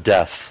on the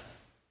death,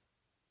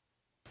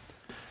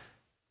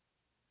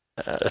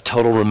 a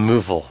total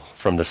removal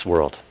from this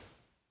world.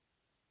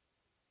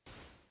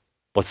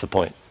 What's the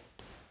point?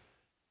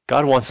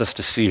 God wants us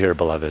to see here,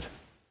 beloved,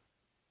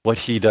 what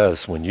he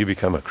does when you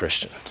become a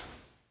Christian.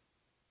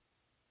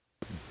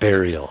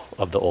 Burial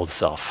of the old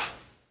self.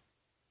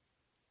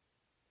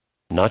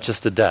 Not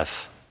just a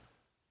death,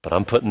 but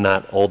I'm putting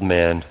that old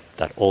man,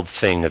 that old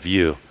thing of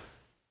you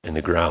in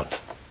the ground.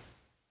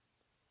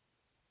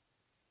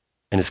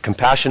 In his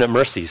compassionate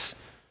mercies,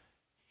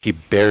 he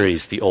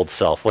buries the old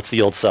self. What's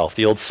the old self?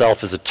 The old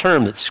self is a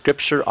term that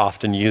Scripture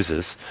often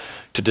uses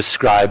to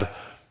describe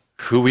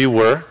who we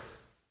were,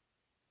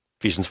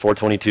 Ephesians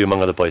 4:22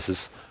 among other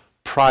places,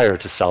 prior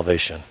to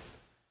salvation.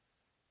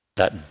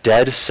 That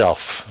dead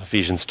self,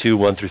 Ephesians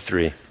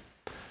 2:1-3,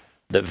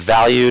 that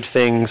valued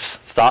things,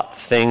 thought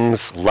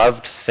things,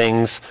 loved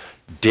things,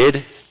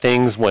 did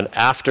things, went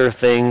after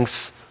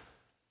things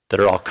that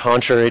are all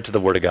contrary to the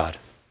Word of God.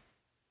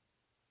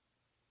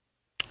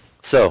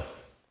 So,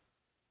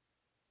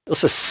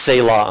 let's just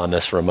Selah on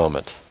this for a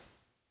moment.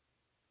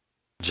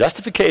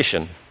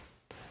 Justification,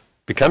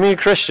 becoming a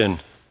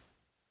Christian,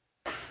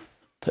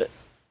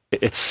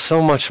 it's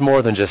so much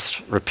more than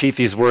just repeat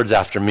these words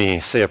after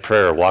me, say a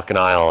prayer, walk an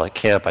aisle, at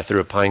camp, I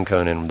threw a pine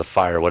cone in the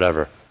fire,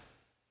 whatever.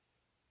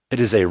 It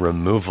is a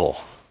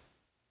removal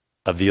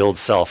of the old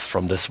self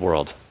from this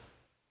world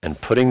and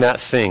putting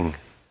that thing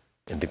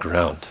in the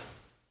ground,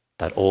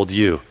 that old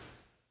you,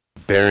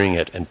 burying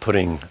it and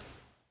putting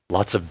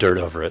lots of dirt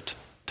over it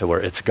to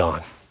where it's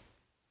gone.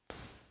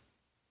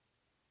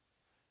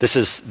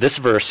 This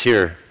verse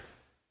here,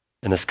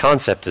 and this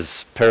concept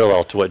is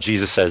parallel to what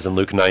Jesus says in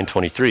Luke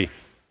 9:23,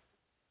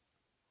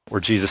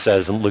 where Jesus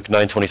says in Luke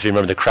 9:23,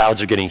 remember the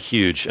crowds are getting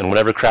huge, and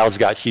whenever crowds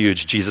got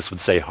huge, Jesus would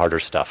say harder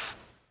stuff.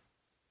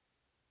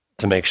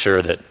 to make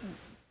sure that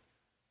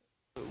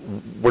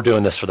we're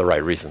doing this for the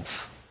right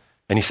reasons.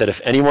 And he said,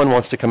 if anyone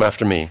wants to come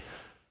after me,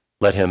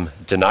 let him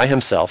deny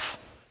himself,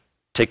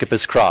 take up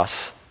his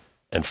cross,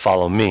 and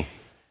follow me.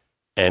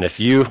 And if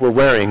you were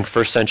wearing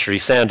first century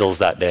sandals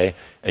that day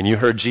and you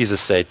heard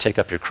Jesus say, take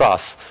up your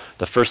cross,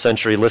 the first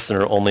century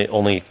listener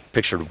only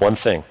pictured one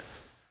thing.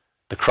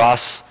 The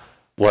cross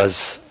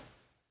was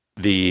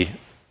the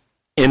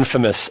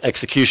infamous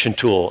execution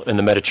tool in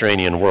the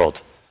Mediterranean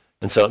world.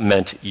 And so it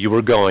meant you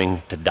were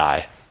going to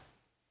die.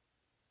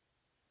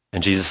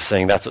 And Jesus is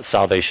saying that's what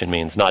salvation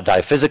means. Not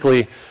die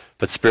physically,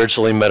 but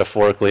spiritually,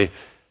 metaphorically.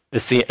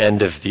 It's the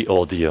end of the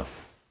old you.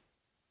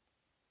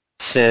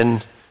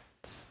 Sin,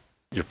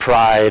 your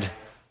pride,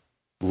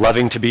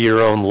 loving to be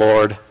your own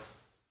Lord,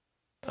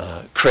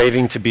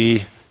 craving to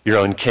be your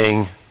own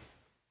king,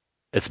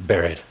 it's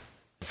buried.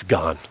 It's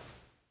gone.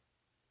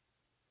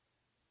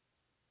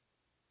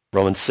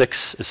 Romans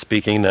 6 is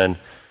speaking then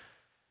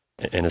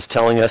and is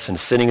telling us and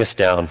sitting us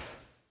down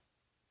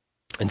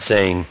and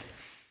saying,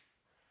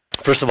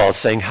 first of all, it's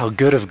saying how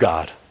good of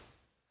God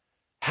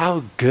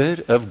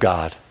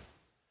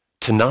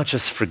to not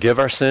just forgive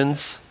our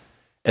sins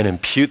and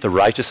impute the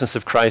righteousness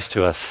of Christ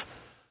to us,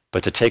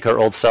 but to take our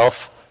old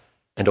self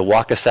and to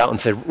walk us out and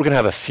say, we're going to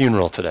have a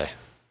funeral today.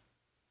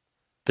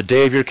 The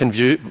day of your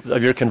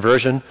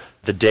conversion,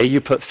 the day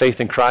you put faith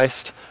in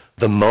Christ,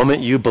 the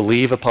moment you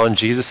believe upon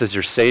Jesus as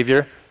your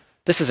Savior,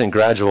 this isn't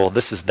gradual,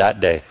 this is that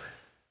day.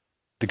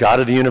 The God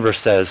of the universe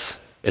says,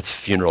 it's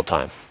funeral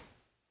time.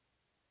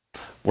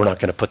 We're not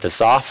going to put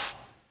this off.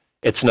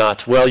 It's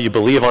not, well, you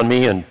believe on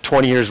me and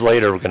 20 years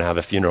later we're going to have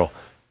a funeral.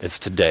 It's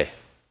today.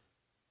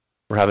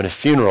 We're having a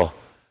funeral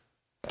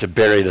to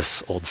bury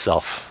this old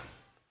self.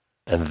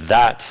 And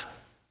that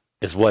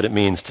is what it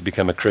means to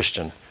become a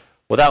Christian,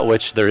 without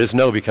which there is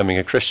no becoming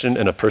a Christian,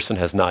 and a person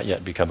has not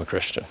yet become a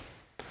Christian.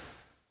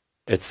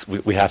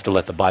 We have to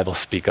let the Bible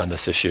speak on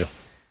this issue,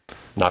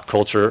 not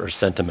culture or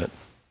sentiment.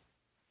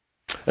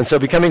 And so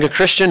becoming a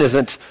Christian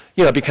isn't,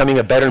 becoming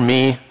a better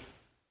me.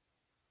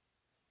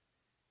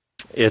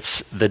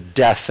 It's the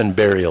death and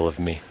burial of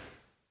me.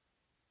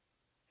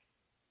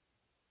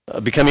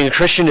 Becoming a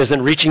Christian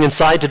isn't reaching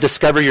inside to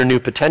discover your new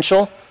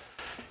potential.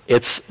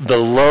 It's the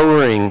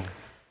lowering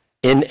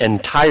in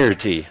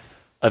entirety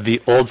of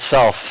the old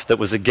self that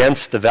was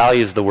against the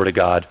values of the Word of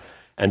God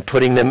and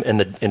putting them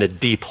in a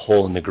deep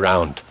hole in the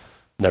ground,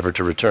 never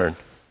to return.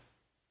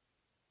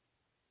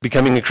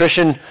 Becoming a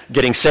Christian,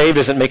 getting saved,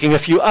 isn't making a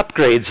few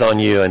upgrades on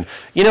you. And,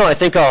 I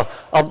think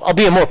I'll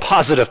be a more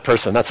positive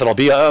person. That's what I'll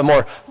be, a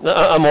more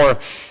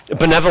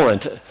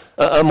benevolent,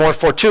 a more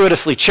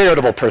fortuitously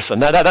charitable person.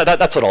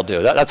 That's what I'll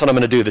do. That's what I'm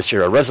going to do this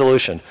year, a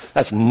resolution.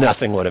 That's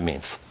nothing what it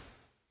means.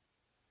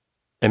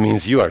 It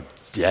means you are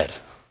dead.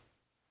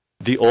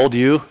 The old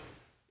you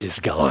is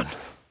gone,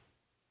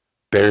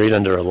 buried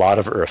under a lot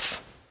of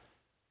earth.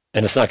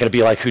 And it's not going to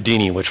be like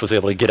Houdini, which was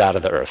able to get out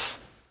of the earth.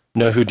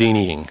 No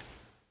Houdiniing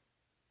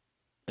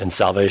in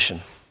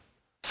salvation.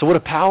 So what a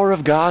power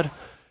of God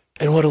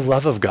and what a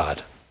love of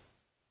God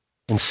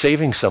in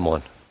saving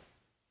someone.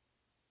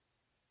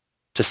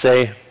 To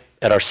say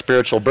at our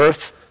spiritual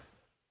birth,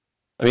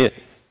 the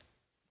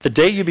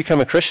day you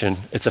become a Christian,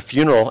 it's a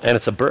funeral and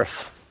it's a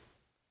birth.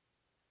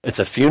 It's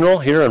a funeral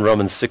here in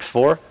Romans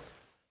 6:4,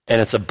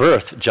 and it's a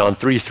birth, John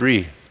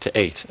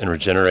 3:3-8 in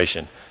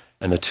regeneration.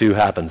 And the two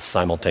happen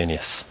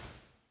simultaneous.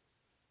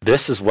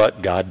 This is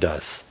what God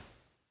does.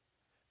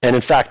 And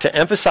in fact, to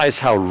emphasize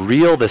how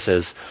real this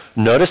is,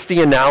 notice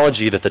the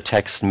analogy that the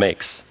text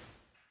makes.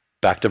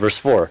 Back to verse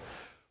 4.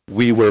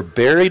 We were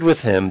buried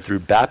with him through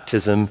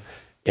baptism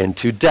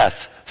into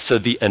death. So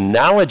the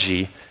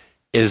analogy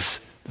is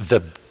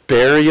the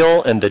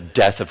burial and the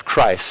death of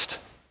Christ.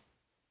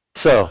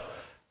 So,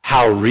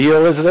 how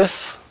real is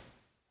this?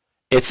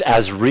 It's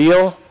as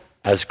real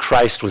as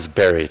Christ was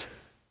buried.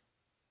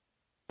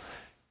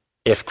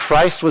 If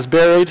Christ was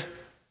buried,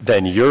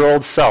 then your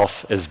old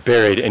self is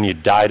buried and you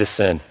die to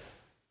sin.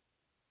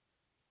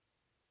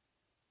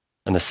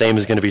 And the same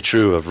is going to be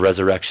true of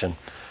resurrection.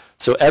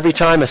 So every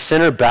time a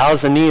sinner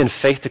bows a knee in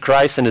faith to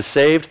Christ and is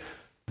saved,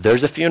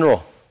 there's a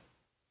funeral.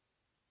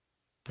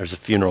 There's a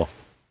funeral.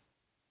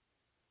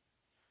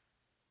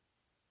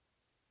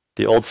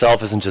 The old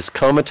self isn't just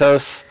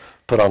comatose,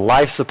 put on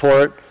life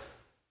support,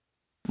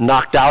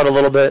 knocked out a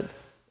little bit,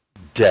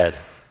 dead.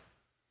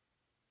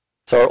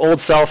 So our old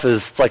self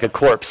it's like a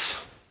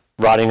corpse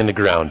rotting in the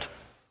ground.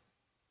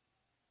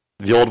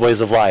 The old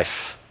ways of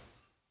life,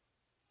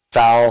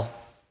 foul,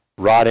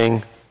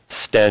 rotting,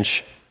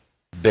 stench,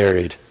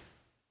 buried.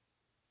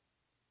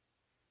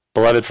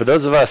 Beloved, for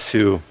those of us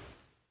who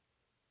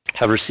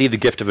have received the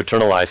gift of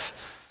eternal life,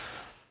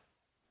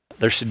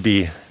 there should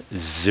be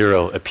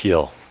zero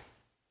appeal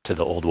to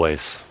the old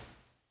ways.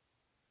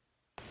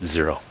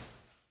 Zero.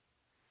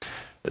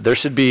 There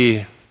should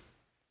be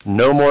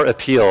no more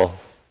appeal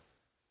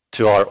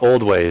to our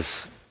old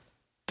ways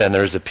than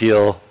there's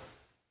appeal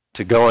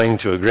to going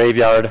to a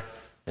graveyard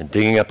and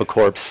digging up a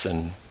corpse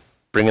and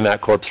bringing that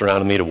corpse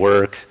around with me to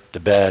work, to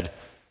bed,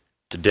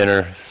 to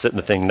dinner, sit in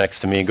the thing next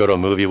to me, go to a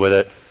movie with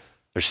it,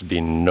 There should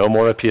be no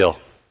more appeal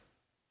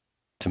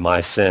to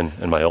my sin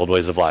and my old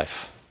ways of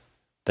life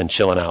than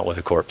chilling out with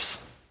a corpse.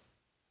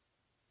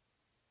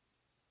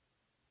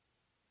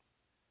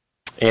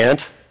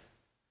 And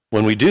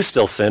when we do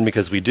still sin,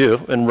 because we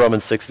do, and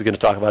Romans 6 is going to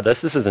talk about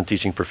this isn't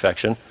teaching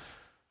perfection.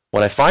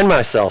 When I find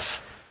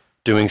myself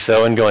doing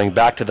so and going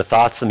back to the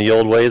thoughts and the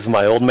old ways of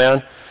my old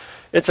man,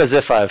 it's as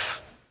if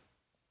I've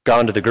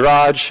gone to the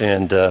garage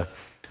and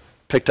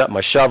picked up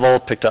my shovel,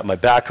 picked up my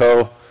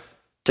backhoe,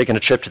 taken a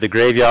trip to the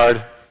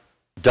graveyard,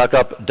 dug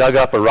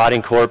up a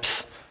rotting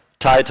corpse,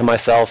 tie it to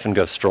myself, and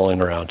go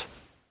strolling around.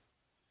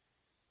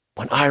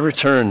 When I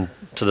return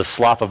to the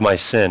slop of my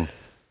sin,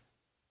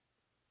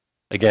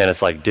 again,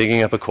 it's like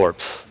digging up a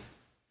corpse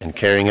and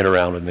carrying it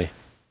around with me.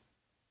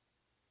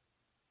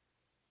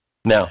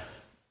 Now,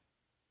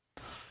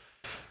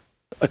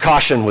 a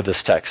caution with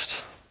this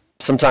text.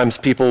 Sometimes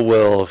people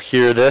will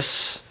hear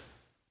this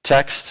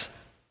text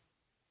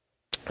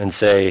and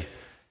say,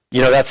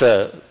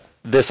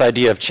 this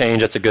idea of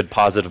change, that's a good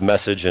positive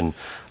message, and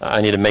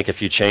I need to make a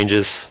few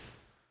changes.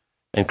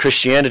 And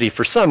Christianity,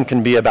 for some,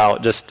 can be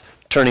about just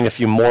turning a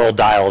few moral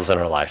dials in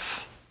our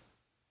life,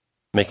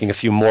 making a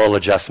few moral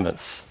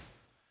adjustments.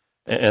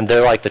 And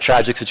they're like the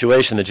tragic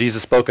situation that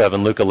Jesus spoke of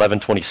in Luke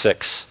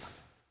 11:26,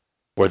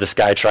 where this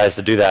guy tries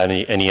to do that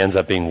and he ends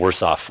up being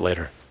worse off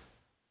later.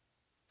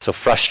 So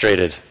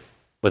frustrated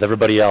with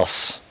everybody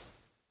else.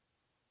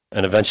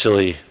 And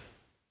eventually,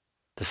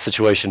 the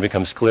situation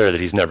becomes clear that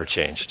he's never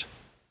changed.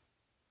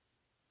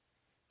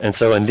 And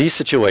so in these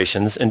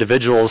situations,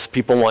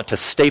 people want to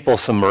staple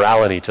some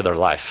morality to their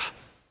life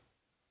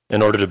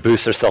in order to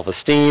boost their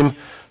self-esteem,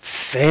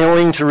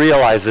 failing to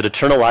realize that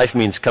eternal life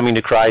means coming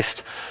to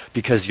Christ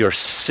because you're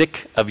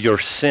sick of your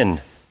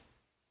sin,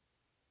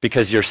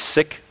 because you're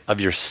sick of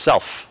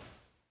yourself.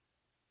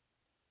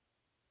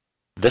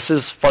 This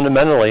is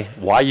fundamentally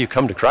why you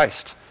come to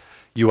Christ.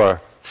 You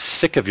are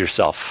sick of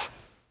yourself,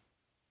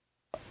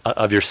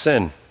 of your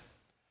sin,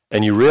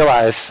 and you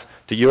realize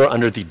that you are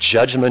under the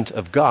judgment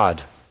of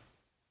God,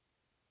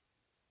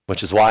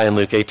 which is why in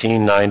Luke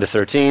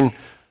 18:9-13,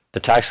 the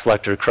tax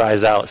collector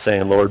cries out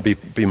saying, Lord,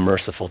 be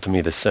merciful to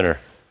me, the sinner.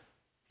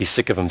 He's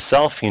sick of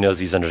himself. He knows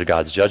he's under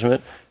God's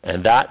judgment.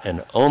 And that,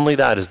 and only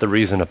that, is the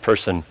reason a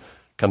person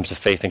comes to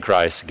faith in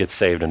Christ, gets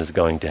saved, and is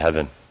going to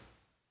heaven.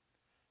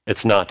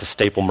 It's not to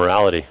staple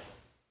morality.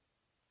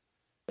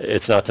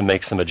 It's not to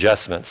make some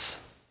adjustments.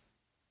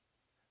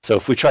 So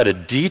if we try to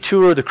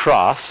detour the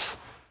cross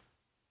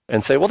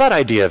and say, well, that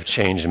idea of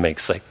change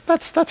makes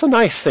that's a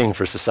nice thing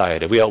for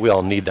society. We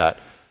all need that.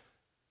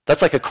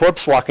 That's like a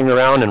corpse walking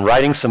around and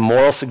writing some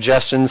moral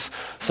suggestions,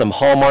 some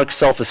hallmark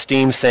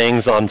self-esteem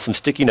sayings on some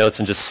sticky notes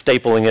and just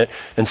stapling it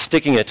and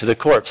sticking it to the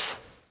corpse.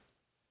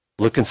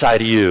 Look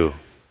inside of you.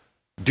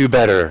 Do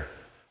better.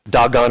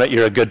 Doggone it,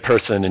 you're a good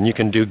person and you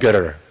can do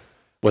gooder.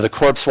 With a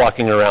corpse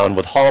walking around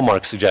with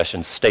hallmark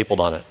suggestions stapled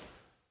on it.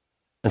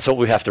 And so what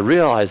we have to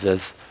realize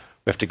is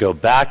we have to go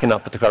back and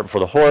not put the cart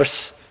before the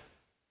horse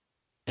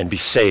and be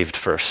saved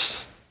first.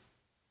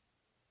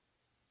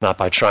 Not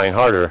by trying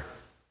harder,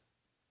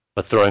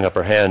 but throwing up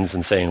our hands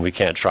and saying we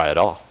can't try at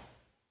all,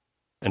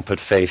 and put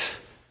faith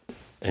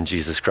in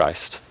Jesus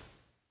Christ.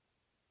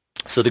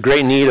 So the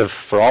great need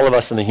for all of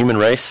us in the human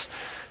race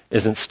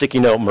isn't sticky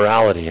note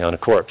morality on a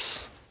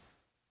corpse.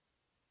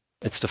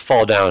 It's to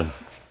fall down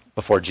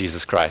before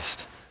Jesus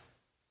Christ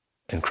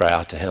and cry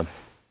out to him.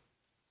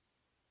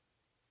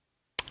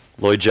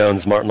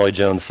 Martin Lloyd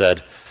Jones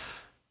said,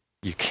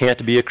 you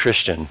can't be a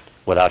Christian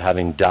without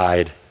having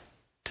died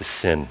to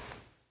sin.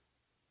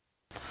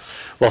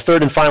 Well,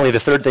 third and finally, the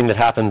third thing that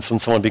happens when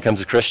someone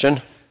becomes a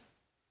Christian,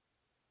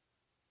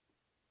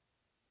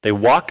 they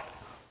walk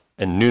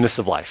in newness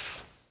of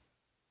life.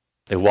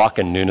 They walk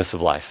in newness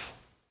of life.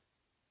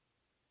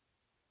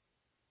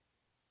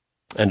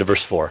 End of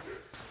verse 4.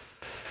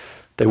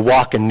 They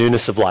walk in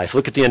newness of life.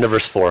 Look at the end of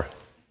verse 4.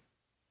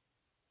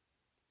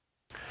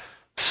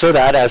 So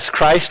that as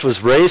Christ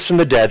was raised from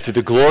the dead through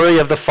the glory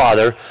of the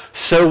Father,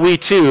 so we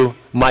too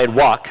might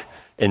walk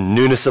in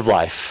newness of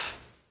life.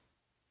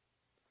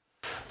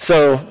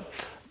 So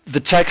the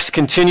text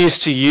continues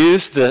to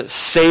use the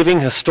saving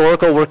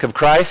historical work of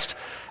Christ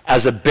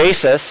as a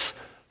basis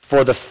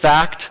for the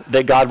fact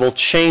that God will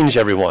change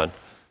everyone.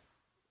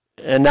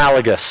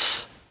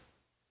 Analogous.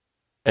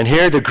 And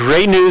here the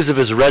great news of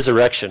his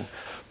resurrection.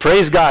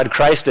 Praise God,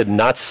 Christ did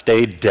not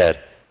stay dead.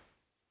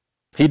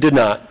 He did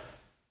not.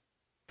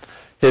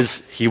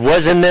 He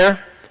was in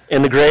there,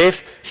 in the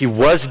grave. He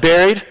was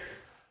buried.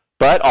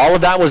 But all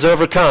of that was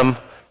overcome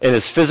in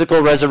his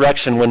physical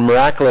resurrection when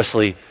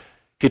miraculously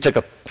he took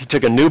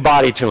a new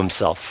body to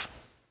himself,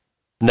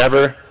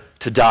 never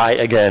to die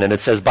again. And it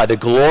says, by the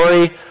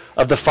glory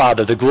of the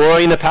Father, the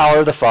glory and the power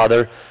of the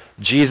Father,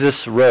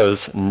 Jesus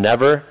rose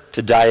never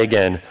to die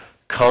again,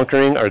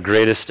 conquering our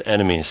greatest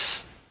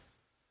enemies.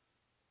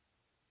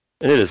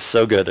 And it is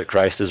so good that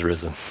Christ is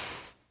risen.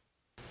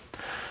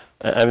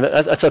 I mean,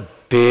 that's a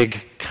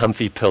big,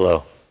 comfy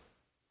pillow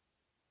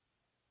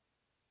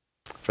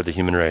for the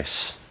human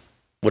race.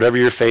 Whatever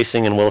you're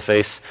facing and will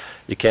face,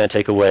 you can't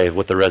take away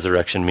what the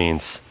resurrection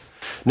means.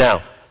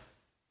 Now,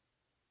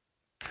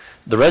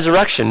 the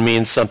resurrection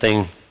means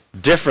something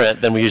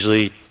different than we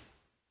usually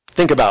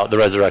think about the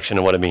resurrection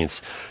and what it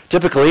means.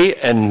 Typically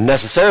and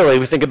necessarily,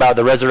 we think about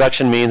the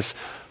resurrection means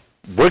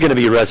we're going to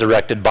be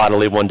resurrected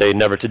bodily one day,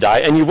 never to die,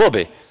 and you will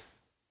be.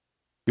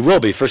 You will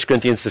be. 1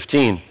 Corinthians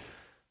 15,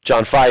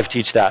 John 5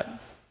 teach that.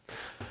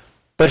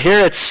 But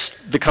here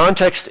the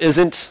context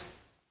isn't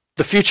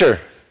the future.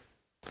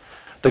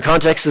 The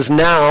context is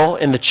now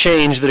in the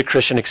change that a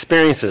Christian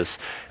experiences.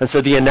 And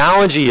so the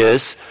analogy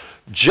is,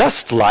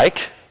 just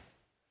like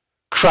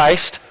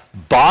Christ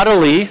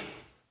bodily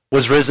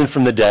was risen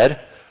from the dead,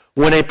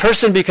 when a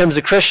person becomes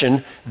a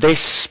Christian, they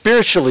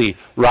spiritually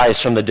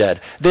rise from the dead.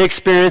 They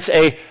experience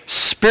a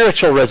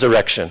spiritual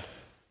resurrection.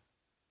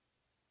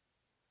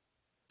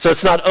 So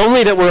it's not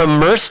only that we're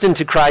immersed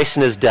into Christ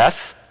and his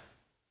death,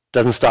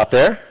 doesn't stop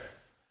there.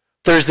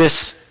 There's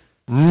this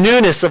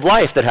newness of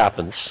life that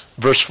happens.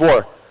 Verse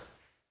 4.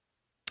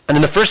 And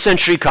in the first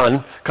century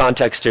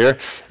context here,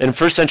 in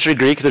first century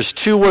Greek, there's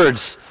two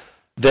words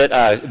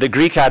that the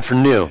Greek had for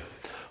new.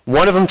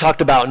 One of them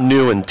talked about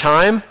new in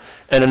time,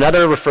 and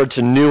another referred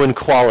to new in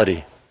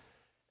quality.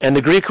 And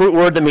the Greek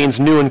word that means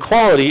new in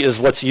quality is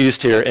what's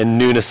used here in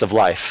newness of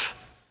life.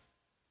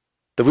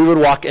 That we would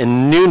walk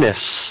in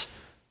newness,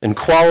 in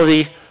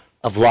quality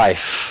of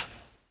life.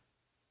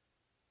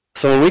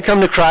 So when we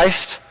come to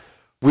Christ,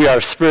 we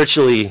are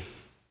spiritually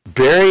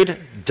buried,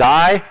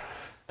 die,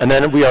 and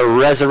then we are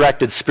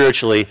resurrected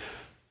spiritually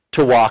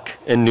to walk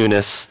in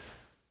newness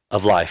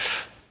of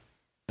life.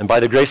 And by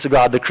the grace of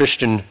God, the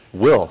Christian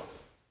will.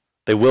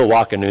 They will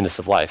walk in newness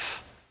of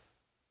life.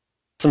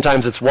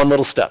 Sometimes it's one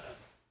little step,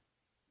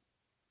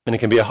 and it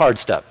can be a hard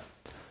step,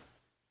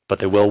 but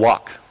they will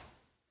walk.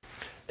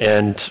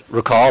 And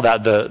recall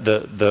that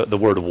the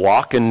word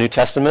walk in the New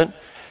Testament,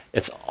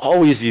 it's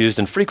always used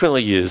and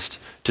frequently used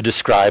to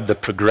describe the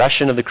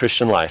progression of the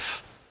Christian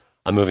life.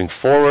 I'm moving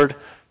forward.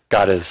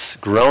 God is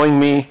growing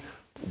me.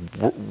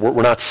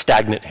 We're not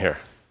stagnant here.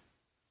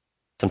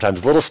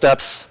 Sometimes little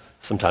steps,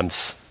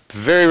 sometimes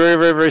very, very,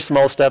 very, very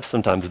small steps,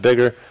 sometimes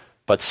bigger,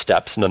 but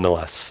steps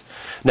nonetheless.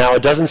 Now,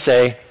 it doesn't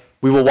say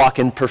we will walk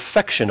in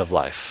perfection of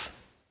life.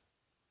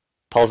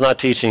 Paul's not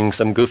teaching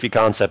some goofy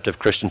concept of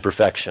Christian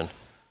perfection,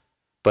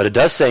 but it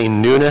does say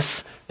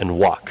newness and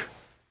walk.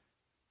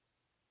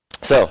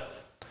 So,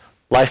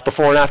 life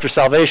before and after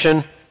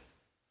salvation,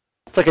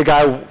 it's like a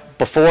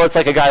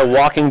guy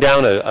walking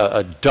down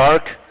a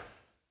dark,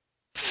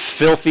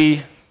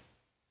 filthy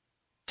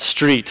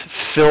street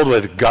filled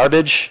with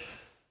garbage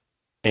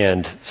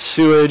and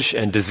sewage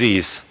and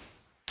disease.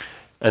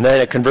 And then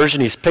at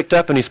conversion, he's picked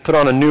up and he's put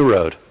on a new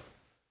road.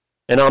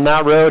 And on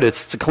that road,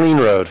 it's a clean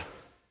road.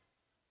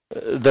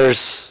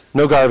 There's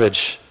no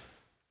garbage.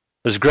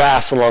 There's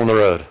grass along the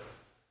road.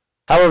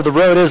 However, the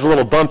road is a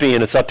little bumpy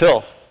and it's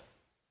uphill.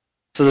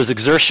 So there's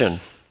exertion.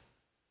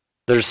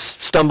 There's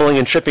stumbling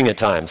and tripping at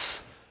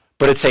times.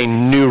 But it's a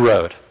new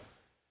road.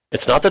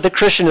 It's not that the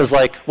Christian is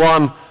like,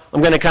 well,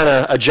 I'm going to kind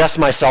of adjust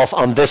myself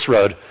on this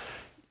road.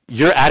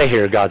 You're out of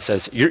here, God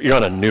says. You're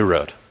on a new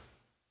road.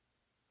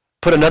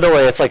 Put another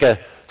way, it's like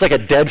a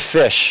dead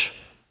fish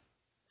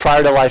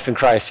prior to life in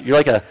Christ. You're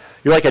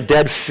like a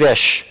dead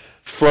fish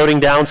floating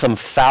down some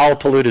foul,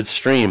 polluted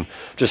stream,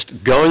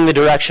 just going the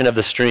direction of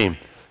the stream.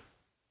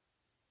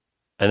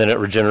 And then at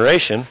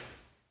regeneration,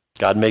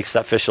 God makes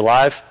that fish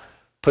alive,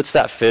 puts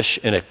that fish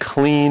in a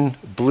clean,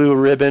 blue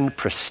ribbon,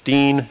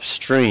 pristine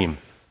stream.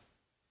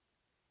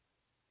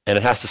 And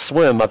it has to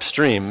swim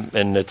upstream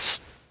in its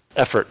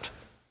effort.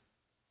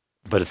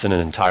 But it's in an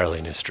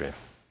entirely new stream,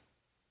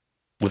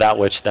 without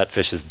which that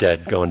fish is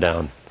dead going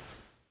down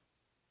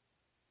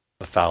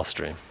a foul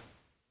stream.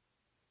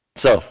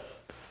 So,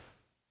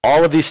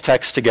 all of these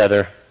texts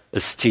together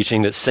is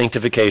teaching that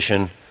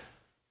sanctification,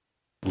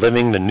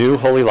 living the new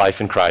holy life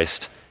in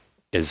Christ,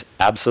 is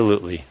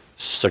absolutely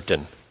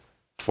certain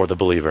for the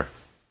believer.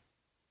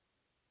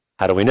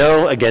 How do we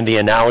know? Again, the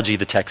analogy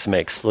the text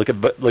makes. Look at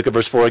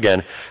verse 4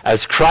 again.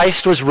 As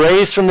Christ was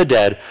raised from the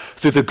dead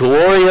through the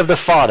glory of the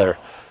Father,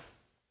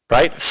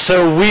 right?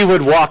 So we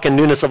would walk in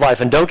newness of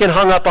life. And don't get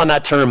hung up on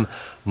that term,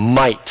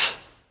 might.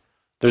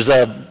 There's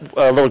a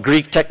little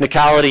Greek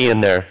technicality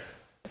in there.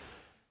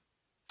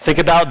 Think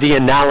about the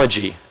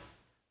analogy.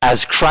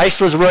 As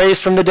Christ was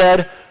raised from the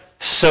dead,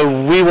 so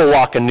we will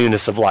walk in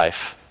newness of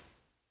life.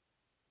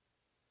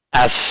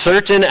 As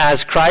certain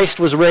as Christ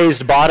was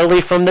raised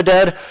bodily from the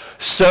dead,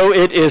 so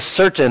it is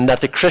certain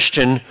that the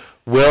Christian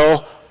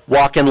will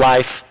walk in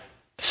life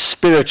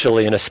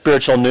spiritually, in a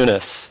spiritual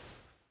newness.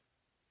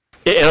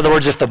 In other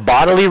words, if the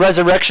bodily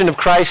resurrection of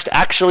Christ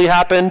actually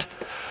happened,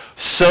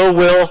 so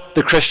will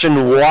the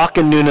Christian walk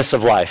in newness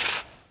of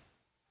life.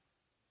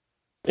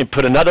 And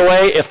put another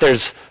way, if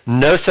there's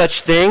no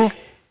such thing,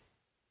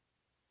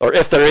 or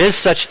if there is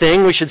such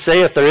thing, we should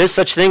say, if there is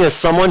such thing as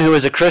someone who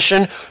is a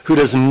Christian who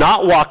does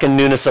not walk in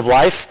newness of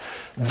life,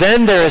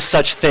 then there is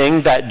such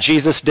thing that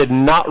Jesus did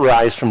not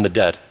rise from the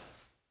dead.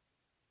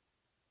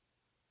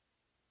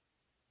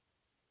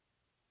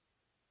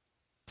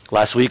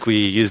 Last week we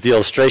used the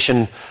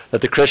illustration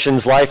that the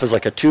Christian's life is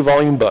like a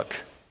 2-volume book.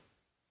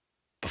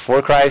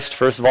 before Christ,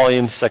 first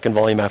volume, second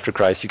volume after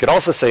Christ. You could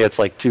also say it's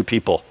like two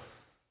people.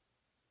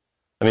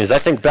 I mean, as I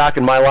think back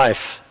in my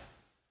life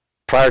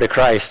prior to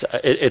Christ,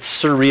 it's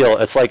surreal.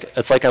 It's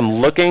like I'm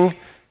looking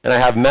and I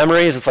have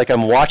memories. It's like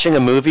I'm watching a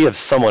movie of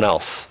someone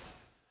else.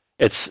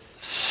 It's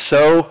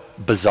so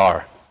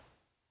bizarre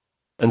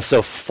and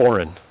so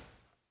foreign,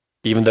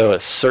 even though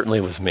it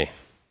certainly was me.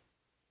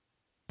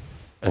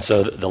 And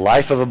so the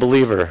life of a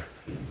believer,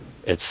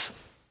 it's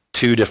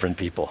two different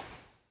people,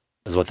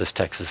 is what this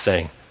text is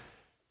saying.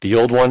 The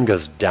old one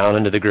goes down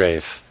into the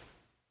grave,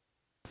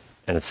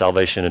 and at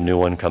salvation a new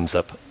one comes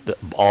up,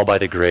 all by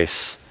the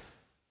grace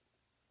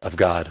of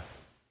God.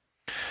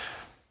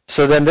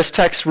 So then this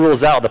text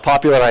rules out the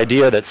popular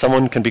idea that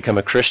someone can become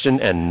a Christian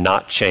and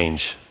not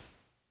change.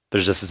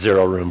 There's just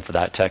zero room for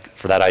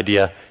that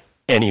idea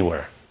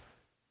anywhere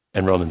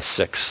in Romans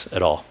 6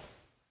 at all.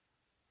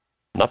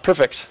 Not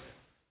perfect,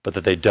 but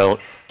that they don't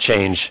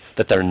change,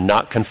 that they're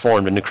not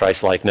conformed into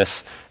Christ's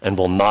likeness and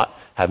will not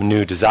have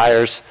new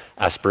desires,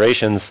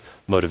 aspirations,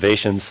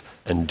 motivations,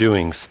 and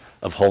doings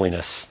of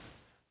holiness.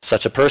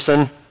 Such a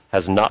person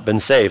has not been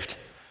saved.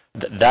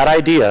 That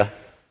idea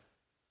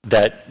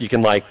that you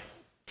can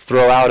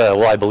throw out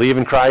well, I believe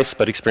in Christ,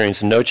 but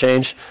experience no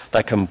change,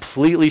 that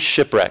completely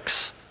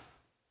shipwrecks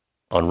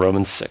on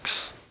Romans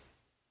 6.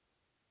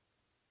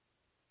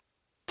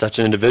 Such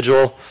an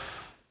individual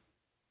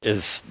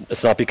it's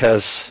not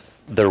because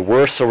they're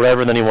worse or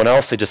whatever than anyone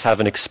else, they just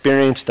haven't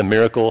experienced the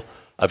miracle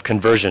of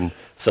conversion,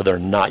 so they're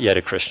not yet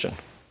a Christian.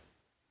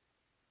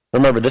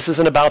 Remember, this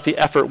isn't about the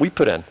effort we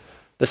put in.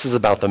 This is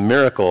about the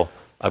miracle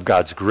of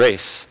God's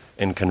grace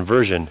in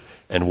conversion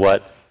and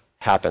what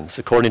happens.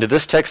 According to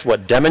this text,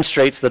 what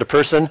demonstrates that a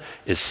person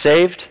is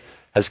saved,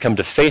 has come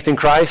to faith in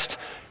Christ,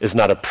 is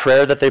not a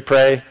prayer that they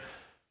pray.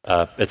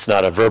 It's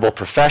not a verbal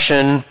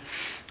profession.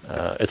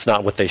 It's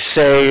not what they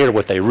say or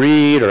what they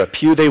read or a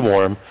pew they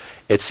warm.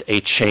 It's a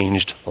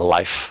changed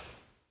life.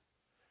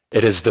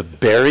 It is the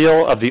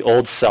burial of the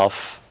old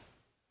self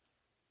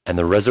and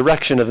the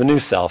resurrection of the new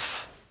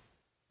self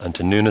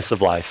unto newness of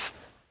life,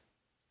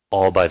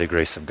 all by the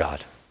grace of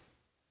God.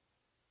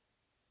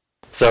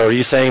 So are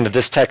you saying that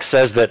this text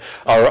says that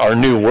our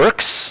new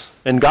works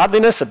in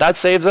godliness, that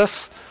saves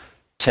us?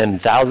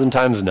 10,000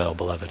 times no,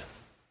 beloved.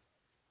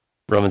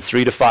 Romans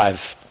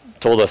 3-5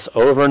 told us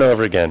over and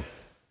over again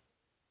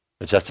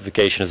that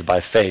justification is by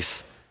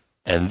faith.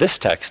 And this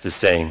text is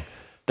saying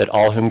that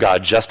all whom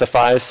God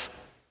justifies,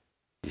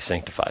 he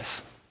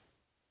sanctifies.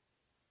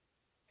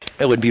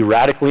 It would be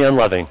radically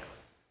unloving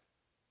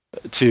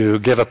to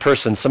give a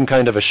person some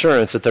kind of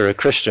assurance that they're a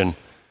Christian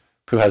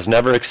who has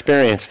never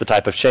experienced the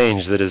type of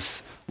change that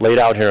is laid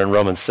out here in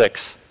Romans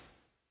 6.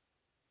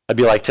 That'd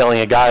be like telling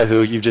a guy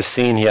who you've just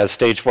seen he has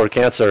stage 4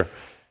 cancer,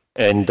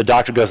 and the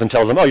doctor goes and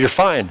tells him, oh, you're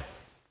fine.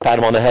 Pat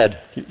him on the head.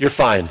 You're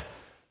fine.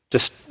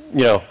 Just,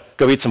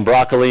 go eat some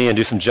broccoli and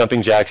do some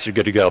jumping jacks. You're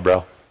good to go,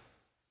 bro.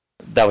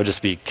 That would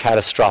just be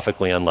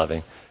catastrophically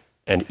unloving.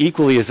 And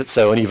equally is it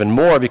so, and even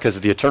more because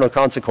of the eternal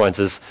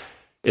consequences,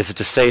 is it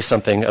to say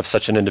something of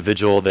such an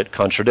individual that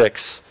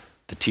contradicts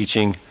the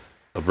teaching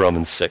of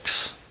Romans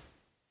 6.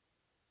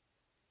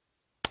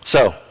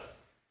 So,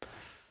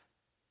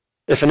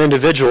 if an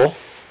individual,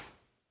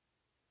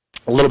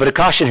 a little bit of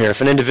caution here, if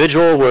an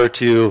individual were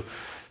to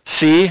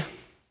see,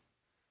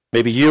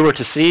 maybe you were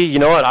to see, you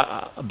know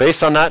what,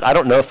 based on that, I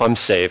don't know if I'm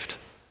saved.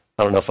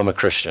 I don't know if I'm a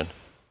Christian.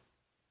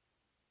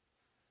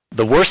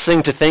 The worst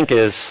thing to think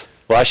is,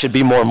 well, I should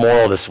be more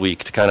moral this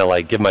week to kind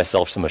of give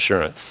myself some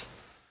assurance.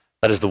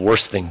 That is the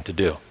worst thing to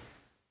do.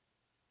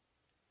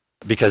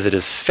 Because it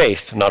is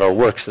faith, not our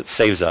works, that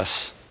saves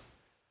us.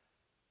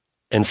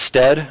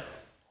 Instead,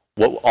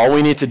 all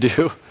we need to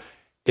do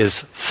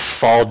is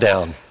fall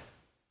down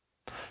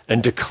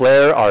and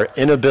declare our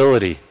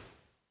inability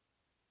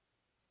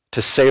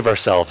to save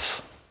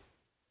ourselves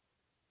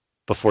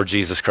before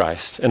Jesus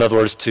Christ. In other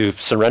words, to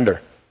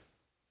surrender.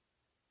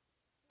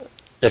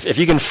 If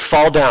you can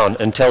fall down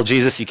and tell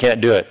Jesus you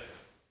can't do it,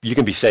 you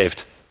can be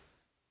saved.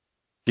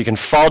 You can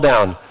fall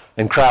down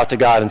and cry out to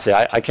God and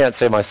say, I can't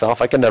save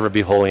myself. I can never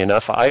be holy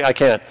enough. I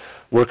can't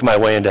work my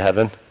way into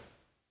heaven.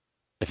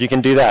 If you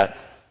can do that,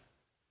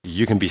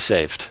 you can be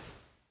saved.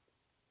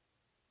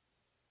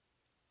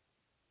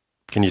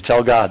 Can you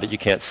tell God that you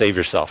can't save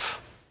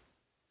yourself?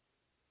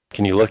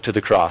 Can you look to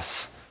the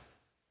cross?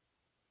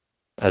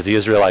 As the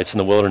Israelites in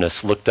the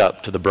wilderness looked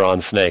up to the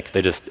bronze snake,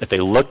 if they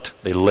looked,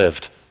 they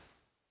lived.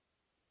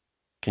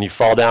 Can you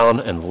fall down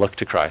and look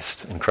to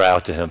Christ and cry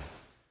out to him?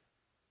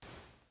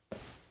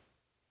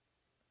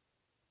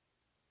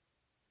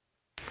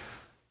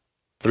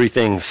 Three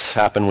things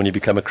happen when you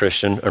become a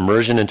Christian: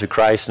 immersion into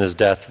Christ and his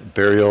death,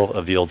 burial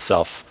of the old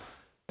self,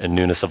 and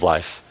newness of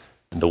life.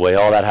 And the way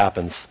all that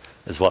happens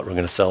is what we're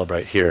going to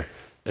celebrate here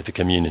at the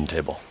communion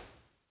table.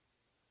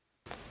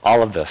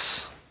 All of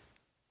this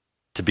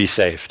to be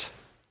saved,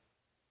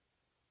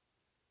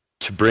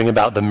 to bring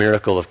about the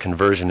miracle of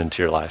conversion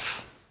into your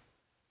life,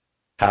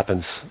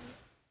 happens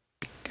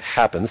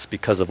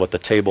because of what the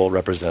table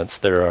represents.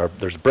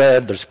 There's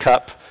bread, there's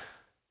cup.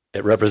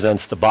 It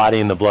represents the body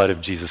and the blood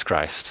of Jesus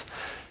Christ.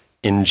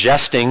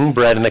 Ingesting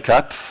bread in the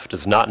cup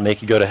does not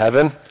make you go to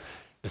heaven.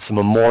 It's a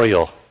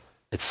memorial.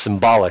 It's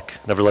symbolic.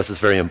 Nevertheless, it's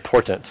very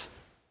important.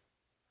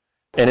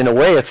 And in a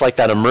way, it's like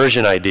that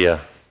immersion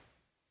idea,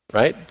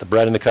 right? The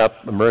bread in the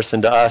cup immersed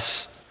into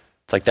us.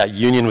 It's like that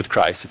union with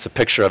Christ. It's a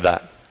picture of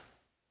that.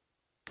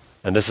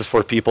 And this is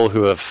for people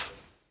who have,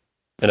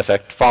 in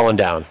effect, fallen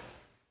down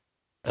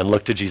and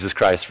looked to Jesus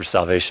Christ for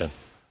salvation.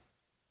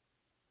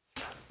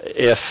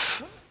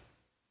 If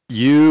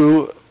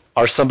you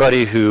are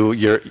somebody who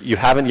you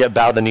haven't yet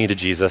bowed the knee to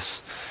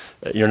Jesus,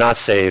 you're not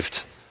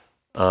saved,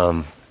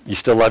 you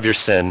still love your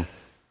sin,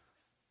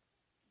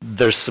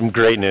 there's some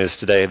great news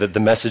today that the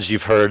message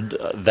you've heard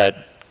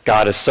that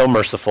God is so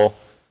merciful,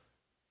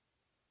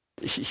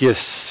 he is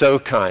so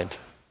kind.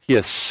 He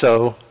is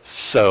so,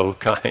 so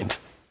kind.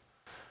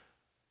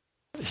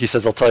 He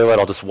says, I'll tell you what,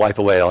 I'll just wipe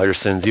away all your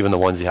sins, even the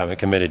ones you haven't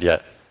committed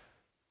yet.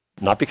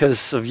 Not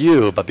because of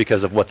you, but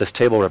because of what this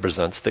table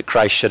represents, that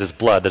Christ shed his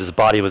blood, that his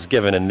body was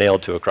given and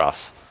nailed to a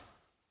cross.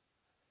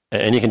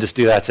 And you can just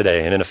do that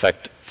today and in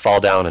effect fall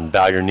down and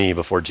bow your knee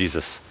before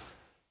Jesus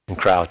and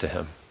cry out to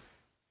him.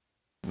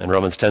 And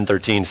Romans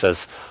 10:13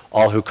 says,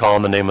 all who call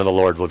on the name of the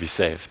Lord will be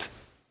saved.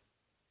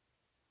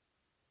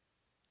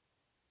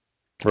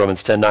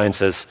 Romans 10:9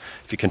 says,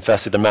 if you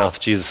confess with your mouth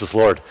Jesus is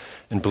Lord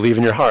and believe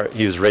in your heart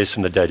he was raised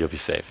from the dead, you'll be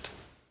saved.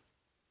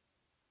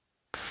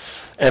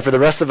 And for the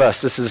rest of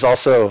us, this is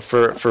also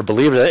for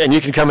believers, and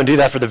you can come and do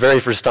that for the very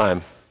first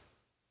time.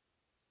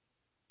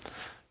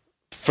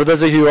 For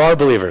those of you who are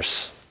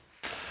believers,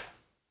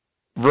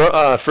 1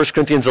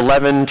 Corinthians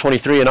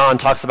 11:23 and on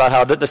talks about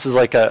how this is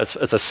like it's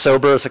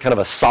a kind of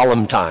a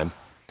solemn time,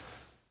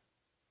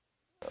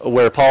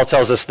 where Paul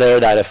tells us there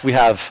that if we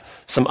have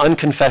some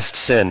unconfessed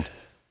sin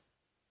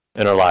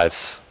in our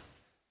lives,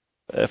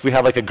 if we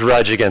have like a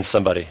grudge against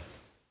somebody,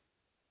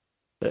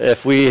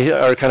 if we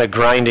are kind of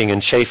grinding and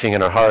chafing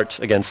in our heart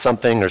against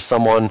something or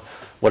someone,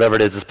 whatever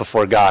it is that's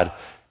before God,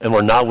 and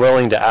we're not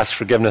willing to ask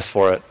forgiveness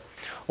for it,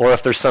 or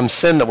if there's some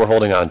sin that we're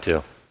holding on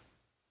to,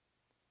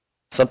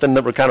 something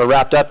that we're kind of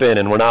wrapped up in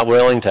and we're not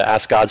willing to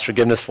ask God's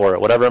forgiveness for it,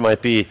 whatever it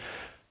might be,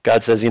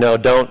 God says,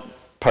 don't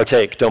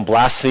partake, don't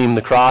blaspheme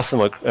the cross and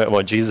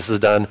what Jesus has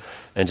done,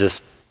 and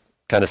just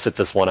kind of sit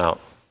this one out.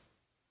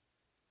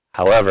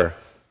 However,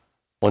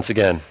 once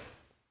again,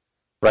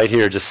 right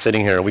here, just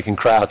sitting here, we can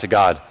cry out to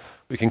God.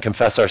 We can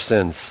confess our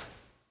sins.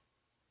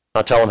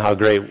 Not tell him how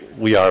great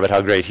we are, but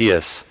how great he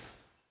is.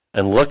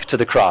 And look to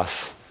the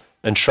cross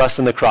and trust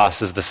in the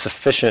cross as the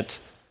sufficient,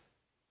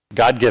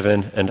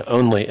 God-given, and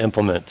only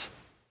implement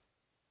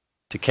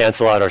to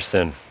cancel out our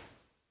sin,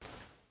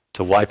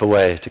 to wipe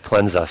away, to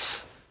cleanse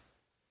us,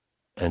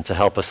 and to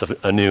help us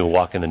anew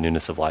walk in the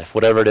newness of life.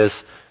 Whatever it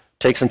is,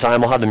 take some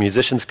time. I'll have the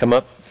musicians come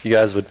up. If you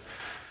guys would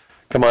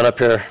come on up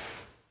here.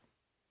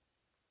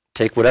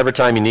 Take whatever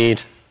time you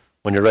need.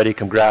 When you're ready,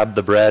 come grab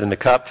the bread and the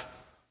cup,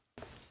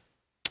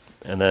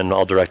 and then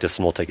I'll direct us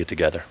and we'll take it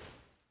together.